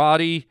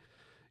Maserati,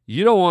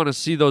 you don't want to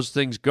see those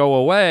things go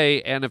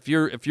away. And if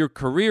your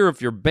career,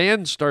 if your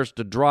band starts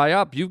to dry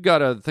up, you've got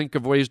to think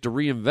of ways to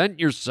reinvent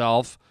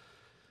yourself.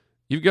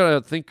 You've got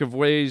to think of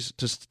ways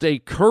to stay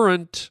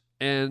current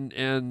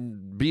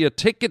and be a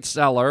ticket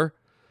seller.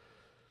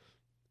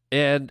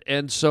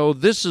 And so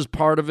this is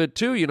part of it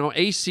too. You know,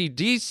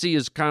 AC/DC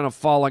is kind of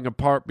falling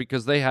apart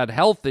because they had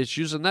health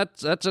issues, and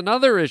that's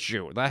another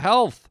issue, the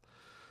health.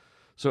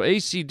 So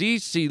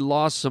AC/DC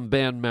lost some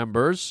band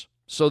members,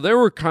 so they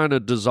were kind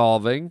of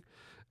dissolving.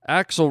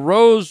 Axl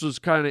Rose was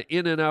kind of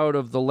in and out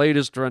of the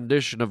latest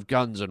rendition of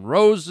Guns N'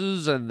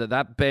 Roses, and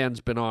that band's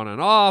been on and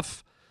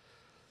off.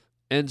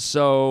 And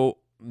so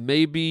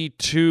maybe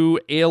two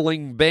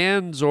ailing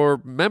bands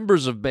or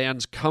members of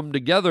bands come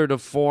together to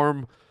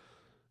form,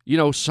 you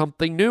know,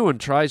 something new and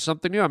try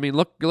something new. I mean,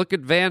 look at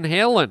Van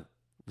Halen.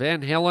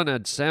 Van Halen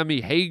had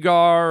Sammy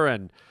Hagar,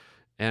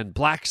 and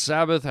Black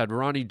Sabbath had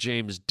Ronnie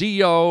James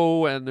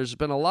Dio, and there's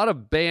been a lot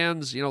of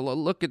bands. You know,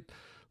 look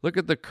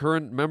at the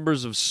current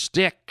members of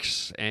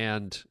Styx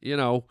and, you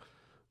know,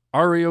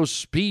 REO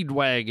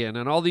Speedwagon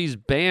and all these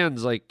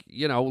bands. Like,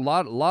 you know, a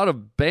lot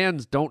of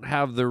bands don't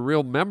have their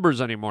real members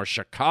anymore.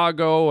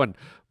 Chicago and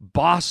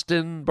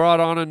Boston brought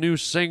on a new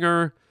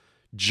singer.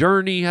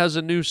 Journey has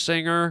a new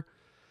singer.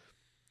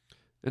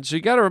 And so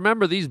you got to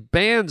remember, these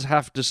bands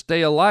have to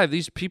stay alive.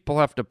 These people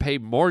have to pay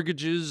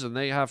mortgages, and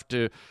they have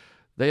to,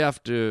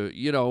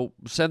 you know,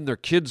 send their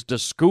kids to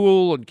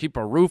school and keep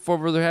a roof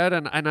over their head.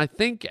 And I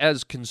think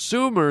as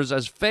consumers,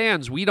 as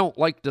fans, we don't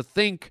like to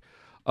think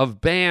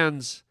of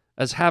bands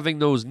as having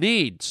those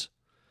needs.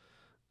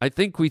 I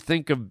think we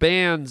think of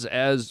bands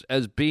as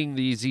being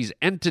these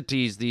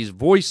entities, these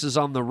voices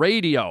on the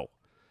radio.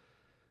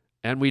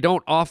 And we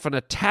don't often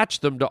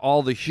attach them to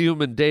all the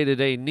human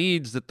day-to-day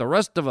needs that the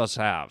rest of us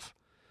have.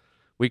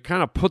 We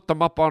kind of put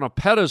them up on a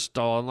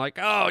pedestal and like,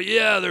 oh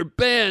yeah, they're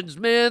bands,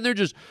 man. They're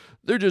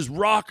just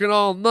rocking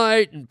all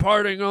night and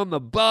partying on the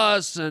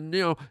bus, and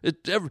you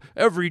know,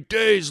 every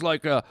day's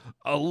like a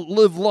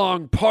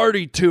live-long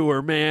party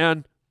tour,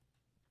 man.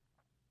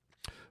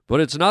 But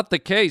it's not the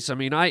case. I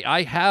mean,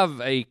 I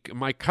have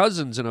my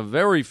cousin's in a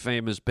very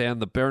famous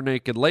band, the Bare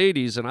Naked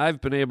Ladies, and I've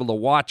been able to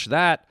watch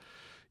that,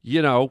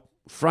 you know,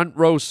 front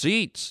row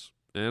seats.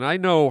 And I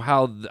know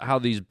how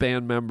these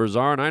band members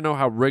are, and I know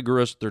how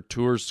rigorous their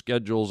tour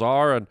schedules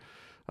are. And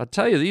I'll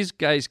tell you, these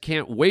guys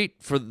can't wait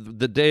for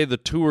the day the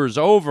tour's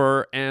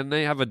over, and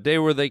they have a day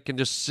where they can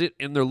just sit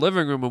in their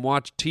living room and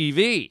watch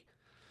TV.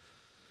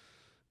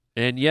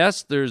 And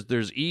yes,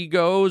 there's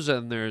egos,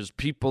 and there's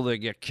people that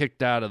get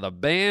kicked out of the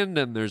band,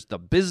 and there's the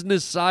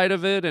business side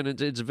of it, and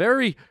it's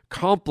very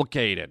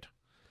complicated.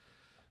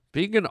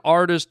 Being an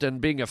artist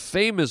and being a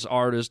famous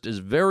artist is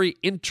very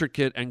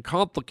intricate and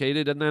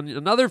complicated. And then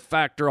another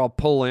factor I'll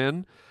pull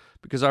in,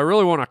 because I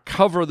really want to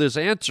cover this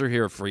answer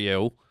here for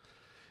you,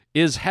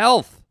 is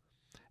health.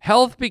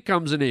 Health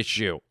becomes an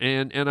issue.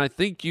 And I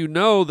think you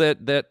know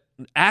that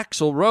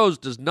Axl Rose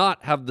does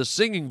not have the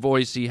singing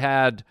voice he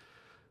had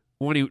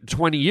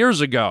 20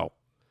 years ago.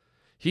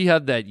 He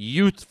had that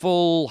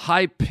youthful,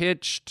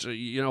 high-pitched,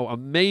 you know,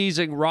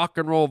 amazing rock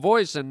and roll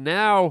voice. And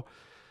now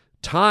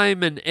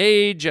time and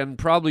age and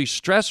probably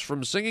stress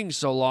from singing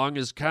so long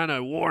has kind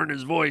of worn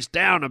his voice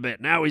down a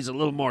bit. Now he's a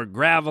little more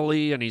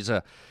gravelly, and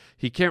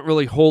he can't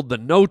really hold the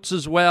notes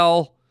as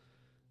well.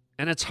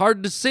 And it's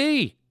hard to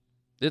see.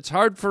 It's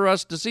hard for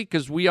us to see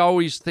because we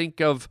always think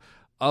of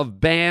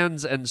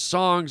bands and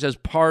songs as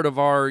part of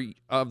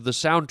the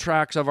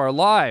soundtracks of our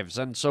lives.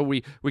 And so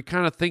we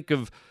kind of think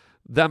of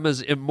them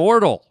as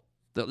immortal.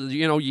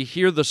 You know, you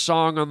hear the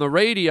song on the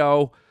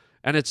radio,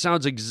 and it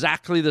sounds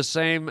exactly the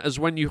same as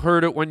when you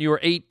heard it when you were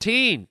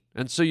 18.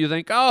 And so you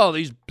think, oh,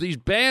 these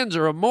bands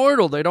are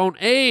immortal. They don't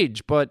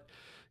age. But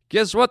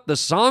guess what? The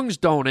songs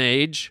don't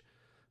age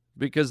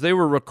because they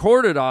were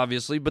recorded,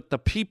 obviously, but the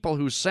people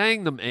who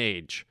sang them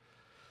age.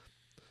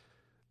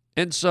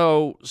 And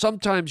so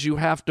sometimes you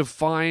have to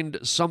find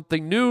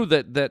something new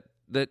that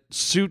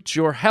suits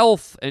your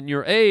health and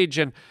your age.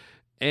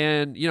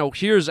 And you know,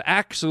 here's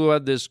Axl, who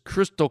had this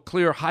crystal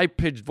clear,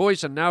 high-pitched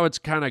voice, and now it's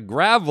kind of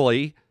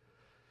gravelly.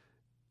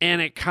 And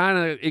it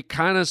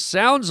kind of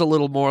sounds a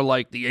little more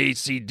like the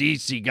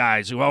AC/DC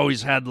guys who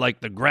always had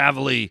like the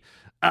gravelly,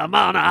 I'm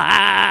on a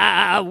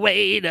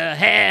highway to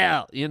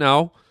hell, you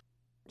know.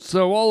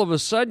 So all of a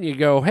sudden you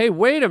go, hey,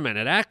 wait a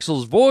minute,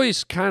 Axl's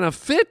voice kind of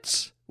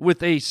fits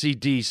with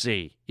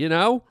AC/DC, you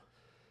know.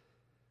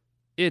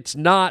 It's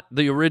not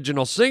the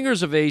original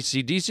singers of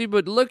AC/DC,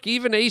 but look,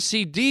 even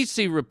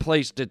AC/DC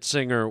replaced its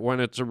singer when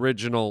its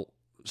original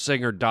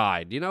singer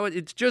died. You know,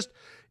 it's just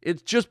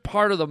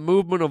part of the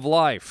movement of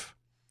life.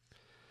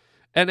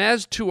 And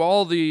as to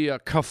all the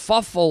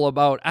kerfuffle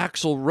about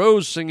Axl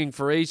Rose singing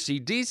for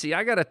AC/DC,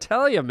 I got to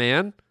tell you,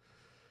 man,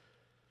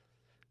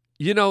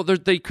 you know,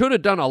 they could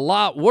have done a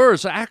lot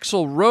worse.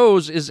 Axl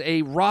Rose is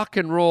a rock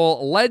and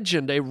roll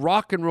legend, a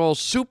rock and roll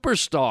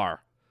superstar,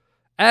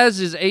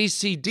 as is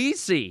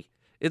AC/DC.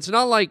 It's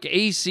not like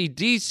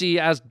AC/DC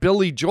asked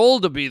Billy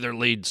Joel to be their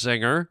lead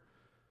singer,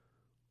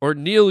 or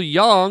Neil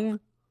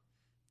Young,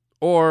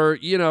 or,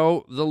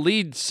 the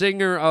lead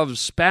singer of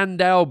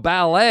Spandau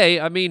Ballet.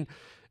 I mean,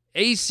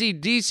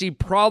 AC/DC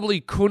probably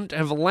couldn't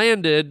have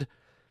landed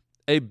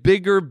a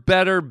bigger,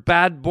 better,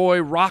 bad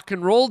boy rock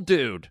and roll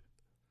dude.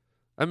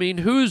 I mean,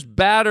 who's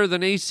badder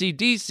than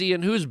AC/DC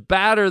and who's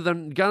badder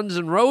than Guns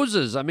N'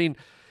 Roses? I mean,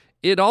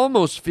 it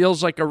almost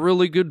feels like a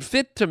really good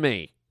fit to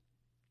me.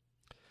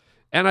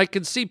 And I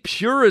can see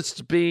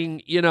purists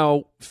being,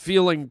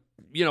 feeling,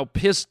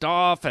 pissed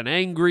off and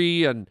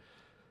angry,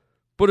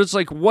 but it's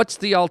like, what's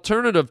the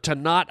alternative, to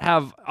not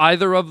have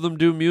either of them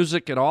do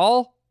music at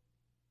all?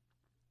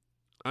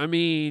 I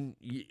mean,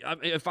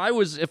 if I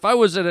was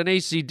at an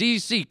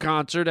AC/DC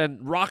concert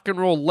and rock and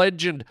roll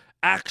legend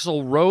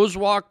Axl Rose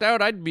walked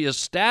out, I'd be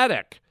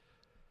ecstatic.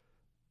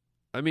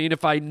 I mean,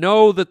 if I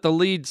know that the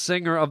lead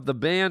singer of the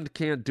band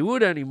can't do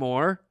it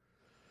anymore,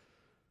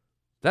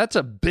 that's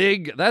a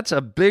big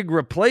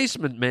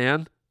replacement,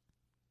 man.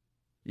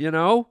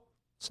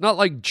 It's not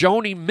like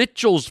Joni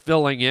Mitchell's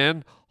filling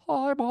in.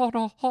 I'm on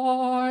a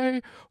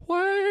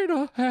highway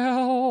to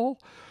hell.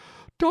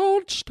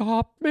 Don't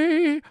stop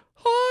me.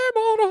 I'm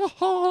on a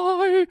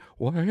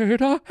highway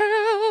to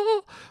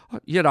hell.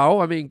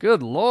 I mean,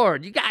 good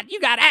Lord. You got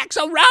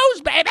Axl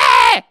Rose, baby.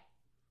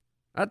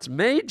 That's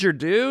major,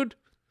 dude.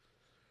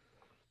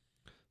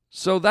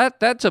 So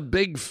that's a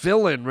big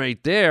fill-in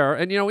right there.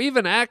 And,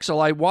 even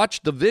Axl, I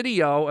watched the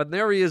video, and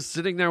there he is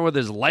sitting there with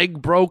his leg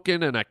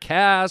broken and a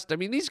cast. I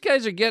mean, these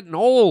guys are getting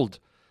old.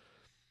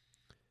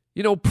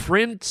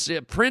 Prince,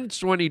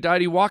 when he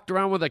died, he walked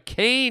around with a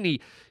cane.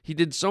 He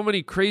did so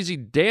many crazy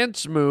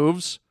dance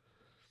moves.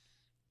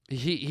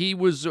 He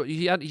was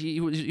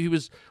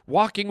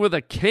walking with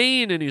a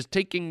cane, and he was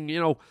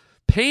taking,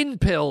 pain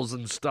pills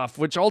and stuff,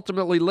 which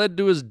ultimately led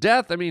to his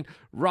death. I mean,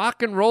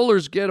 rock and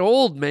rollers get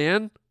old,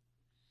 man.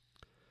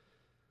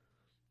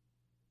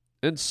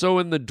 And so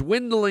in the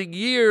dwindling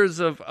years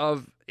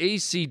of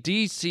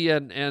AC/DC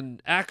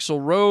and Axl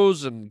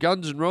Rose and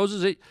Guns N'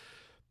 Roses,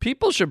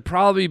 people should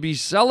probably be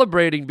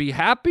celebrating, be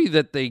happy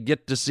that they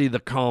get to see the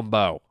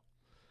combo.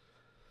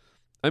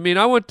 I mean,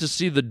 I went to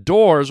see The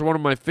Doors, one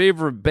of my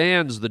favorite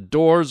bands, The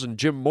Doors and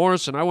Jim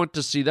Morrison. I went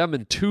to see them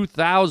in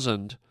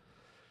 2000,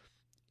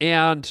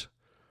 and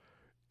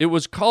it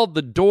was called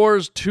The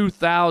Doors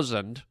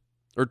 2000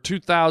 or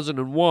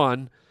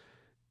 2001.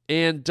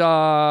 And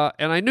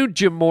I knew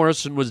Jim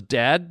Morrison was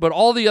dead, but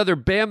all the other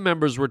band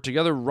members were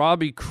together,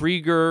 Robbie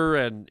Krieger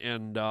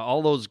and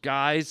all those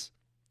guys.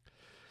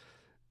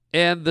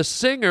 And the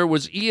singer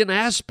was Ian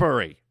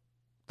Astbury,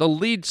 the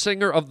lead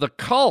singer of The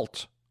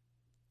Cult.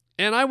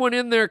 And I went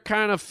in there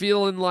kind of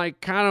feeling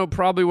like,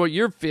 probably what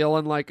you're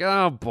feeling, like,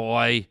 oh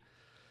boy,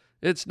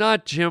 it's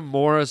not Jim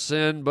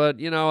Morrison, but,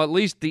 at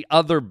least the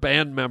other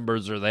band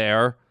members are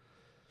there.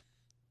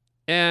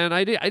 And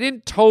I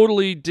didn't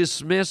totally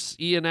dismiss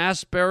Ian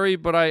Astbury,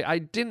 but I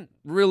didn't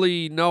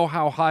really know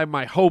how high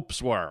my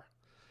hopes were.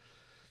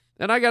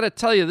 And I got to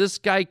tell you, this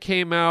guy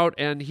came out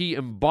and he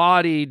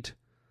embodied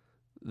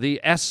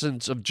the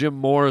essence of Jim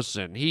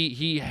Morrison.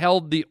 He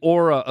held the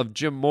aura of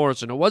Jim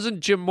Morrison. It wasn't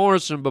Jim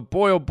Morrison, but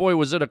boy, oh boy,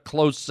 was it a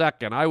close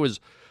second. I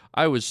was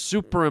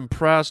super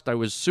impressed. I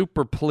was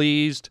super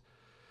pleased.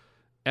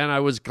 And I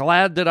was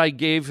glad that I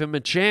gave him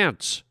a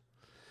chance.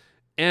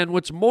 And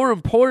what's more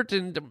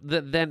important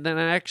than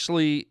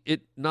actually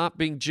it not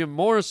being Jim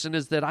Morrison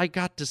is that I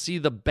got to see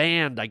the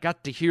band. I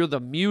got to hear the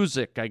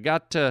music. I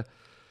got to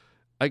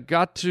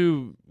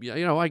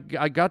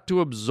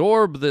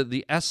absorb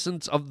the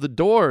essence of the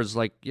Doors.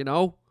 Like,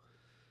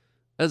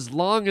 as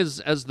long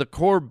as the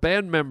core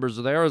band members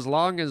are there, as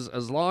long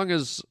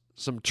as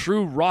some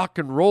true rock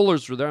and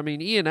rollers were there. I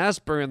mean, Ian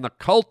Astbury and The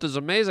Cult is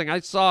amazing. I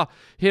saw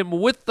him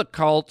with The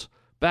Cult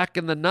back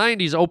in the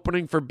 90s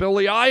opening for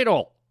Billy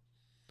Idol.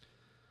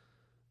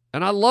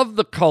 And I love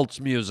The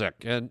Cult's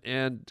music.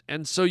 And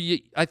so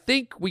I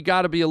think we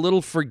got to be a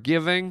little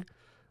forgiving.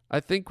 I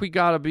think we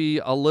got to be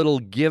a little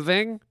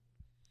giving.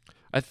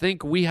 I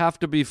think we have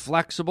to be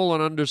flexible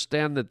and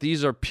understand that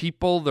these are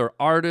people, they're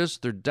artists,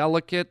 they're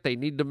delicate, they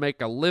need to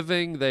make a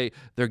living,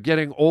 they're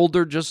getting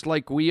older just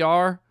like we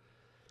are.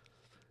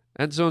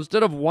 And so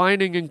instead of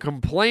whining and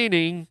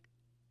complaining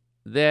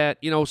that,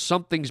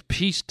 something's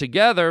pieced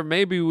together,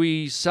 maybe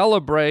we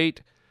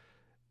celebrate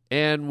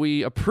and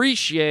we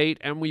appreciate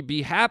and we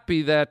be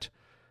happy that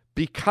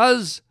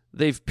because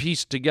they've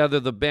pieced together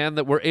the band,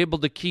 that we're able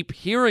to keep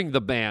hearing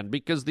the band.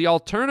 Because the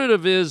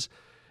alternative is,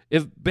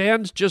 if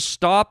bands just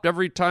stopped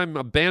every time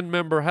a band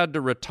member had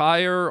to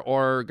retire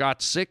or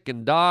got sick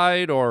and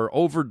died or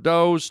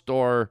overdosed,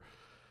 then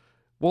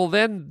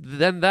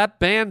that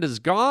band is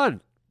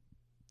gone.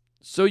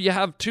 So you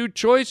have two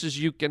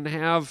choices. You can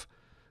have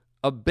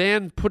a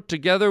band put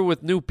together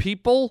with new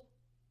people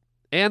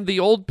and the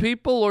old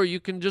people, or you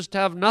can just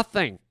have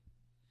nothing.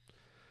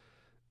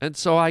 And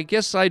so I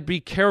guess I'd be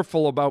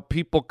careful about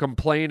people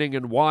complaining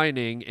and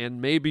whining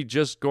and maybe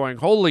just going,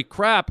 holy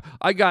crap,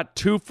 I got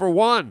 2 for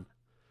 1.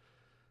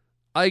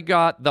 I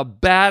got the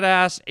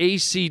badass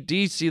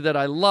AC/DC that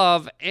I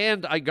love,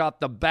 and I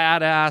got the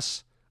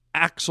badass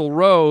Axl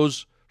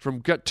Rose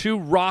from two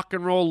rock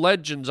and roll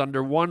legends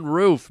under one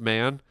roof,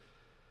 man.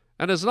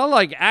 And it's not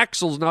like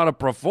Axl's not a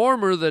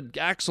performer, that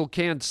Axl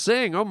can't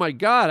sing. Oh my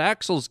God,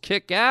 Axl's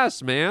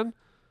kick-ass, man.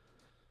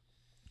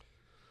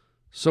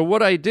 So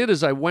what I did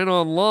is I went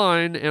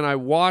online and I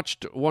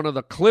watched one of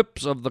the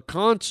clips of the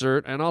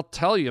concert, and I'll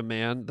tell you,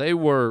 man, they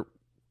were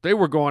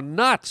going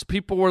nuts.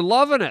 People were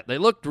loving it. They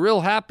looked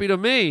real happy to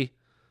me.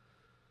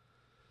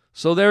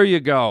 So there you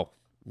go.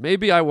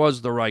 Maybe I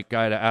was the right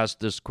guy to ask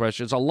this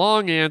question. It's a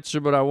long answer,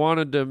 but I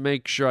wanted to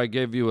make sure I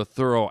gave you a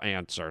thorough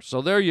answer.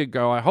 So there you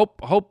go. I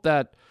hope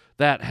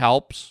that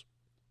helps.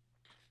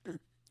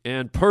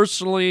 And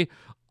personally,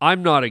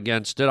 I'm not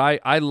against it.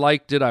 I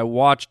liked it. I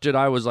watched it.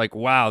 I was like,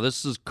 wow,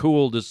 this is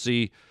cool to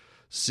see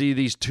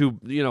these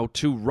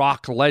two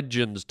rock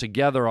legends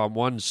together on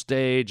one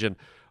stage and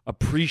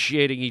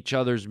appreciating each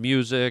other's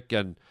music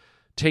and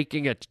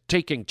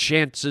taking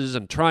chances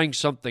and trying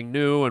something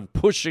new and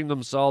pushing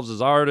themselves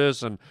as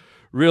artists and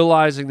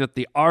realizing that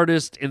the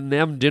artist in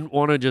them didn't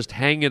want to just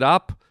hang it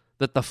up,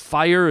 that the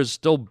fire is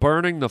still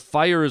burning, the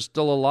fire is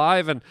still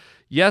alive. And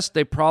yes,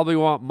 they probably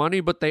want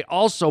money, but they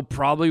also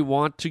probably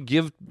want to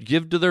give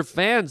to their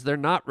fans. They're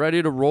not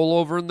ready to roll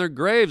over in their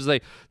graves.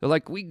 They're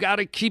like, we got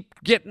to keep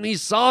getting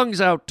these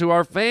songs out to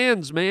our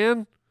fans,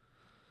 man.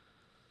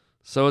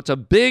 So it's a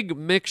big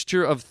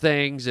mixture of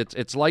things.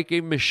 It's like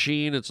a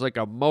machine. It's like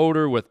a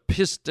motor with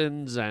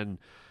pistons and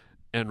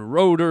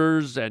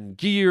rotors and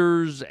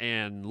gears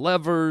and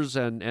levers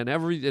and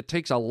it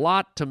takes a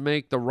lot to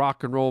make the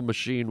rock and roll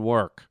machine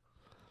work.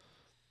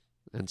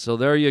 And so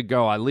there you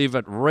go. I leave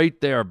it right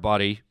there,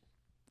 buddy.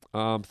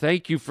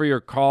 Thank you for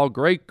your call.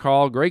 Great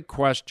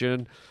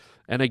question.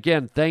 And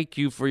again, thank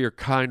you for your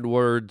kind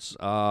words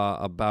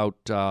about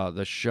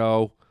the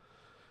show.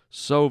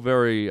 So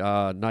very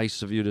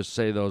nice of you to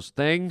say those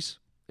things.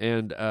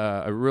 And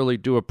I really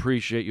do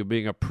appreciate you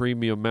being a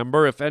premium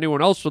member. If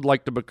anyone else would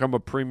like to become a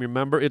premium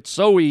member, it's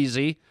so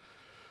easy.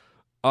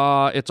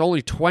 It's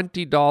only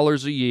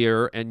 $20 a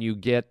year, and you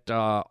get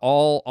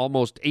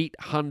almost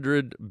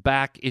 800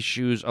 back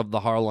issues of the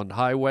Harland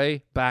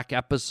Highway, back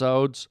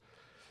episodes.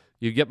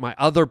 You get my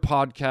other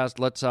podcast,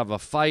 Let's Have a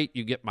Fight.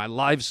 You get my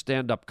live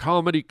stand-up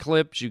comedy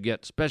clips. You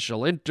get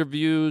special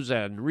interviews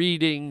and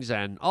readings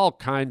and all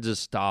kinds of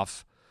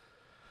stuff.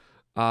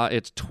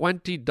 It's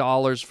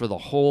 $20 for the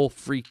whole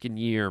freaking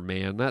year,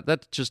 man.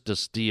 That's just a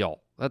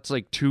steal. That's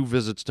like 2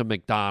 visits to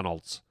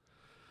McDonald's.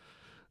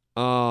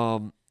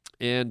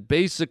 And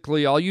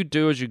basically all you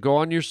do is you go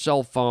on your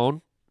cell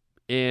phone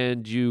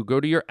and you go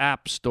to your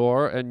app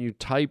store and you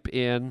type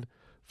in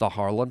the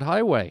Harland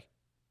Highway.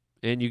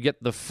 And you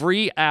get the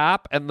free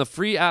app, and the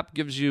free app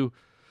gives you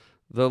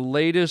the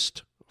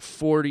latest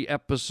 40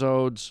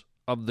 episodes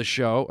of the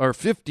show, or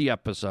 50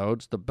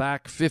 episodes, the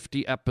back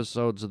 50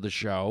 episodes of the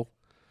show.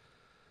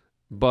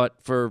 But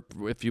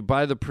if you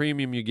buy the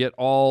premium, you get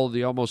all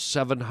the almost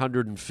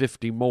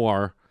 750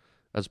 more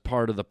as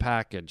part of the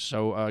package.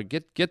 So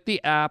get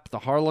the app, the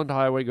Harland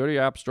Highway. Go to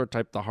your app store,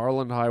 type the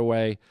Harland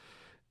Highway,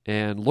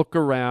 and look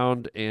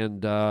around.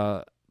 And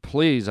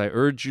please, I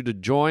urge you to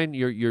join.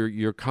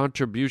 Your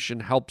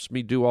contribution helps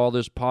me do all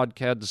this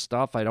podcast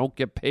stuff. I don't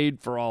get paid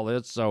for all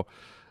this, so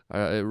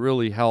it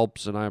really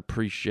helps, and I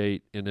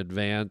appreciate in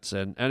advance.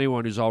 And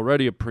anyone who's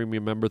already a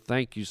premium member,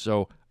 thank you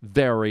so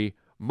very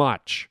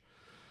much.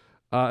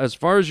 As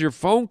far as your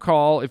phone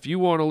call, if you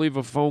want to leave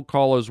a phone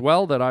call as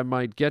well that I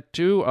might get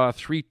to,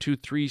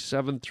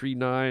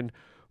 323-739-4330,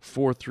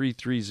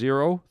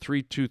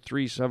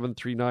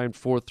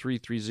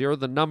 323-739-4330.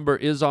 The number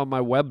is on my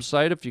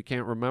website, if you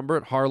can't remember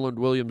it,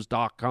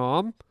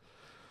 harlandwilliams.com.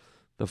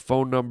 The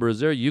phone number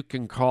is there. You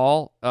can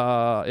call.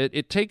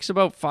 It takes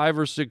about 5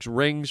 or 6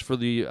 rings for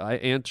the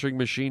answering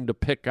machine to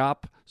pick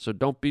up, so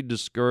don't be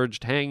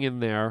discouraged. Hang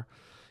in there.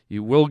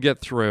 You will get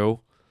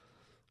through.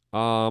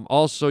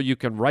 Also, you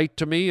can write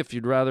to me if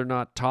you'd rather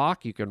not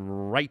talk. You can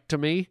write to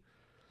me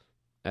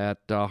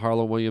at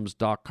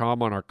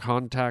harlandwilliams.com on our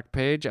contact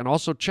page. And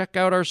also check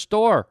out our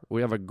store. We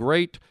have a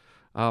great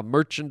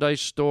merchandise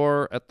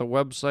store at the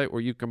website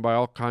where you can buy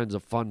all kinds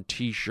of fun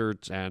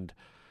T-shirts and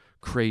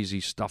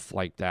crazy stuff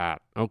like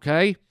that.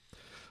 Okay?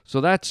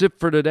 So that's it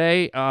for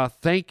today.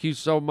 Thank you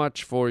so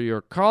much for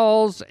your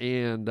calls,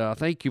 and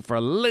thank you for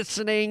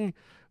listening.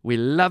 We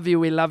love you,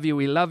 we love you,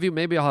 we love you.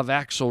 Maybe I'll have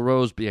Axl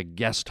Rose be a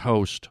guest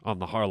host on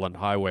the Harland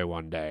Highway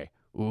one day.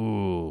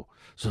 Ooh,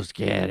 so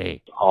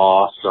scary.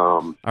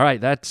 Awesome. All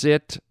right, that's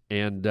it.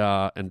 And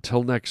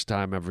until next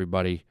time,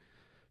 everybody,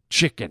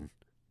 chicken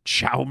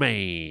chow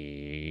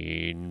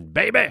mein,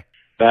 baby.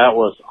 That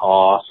was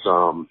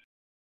awesome.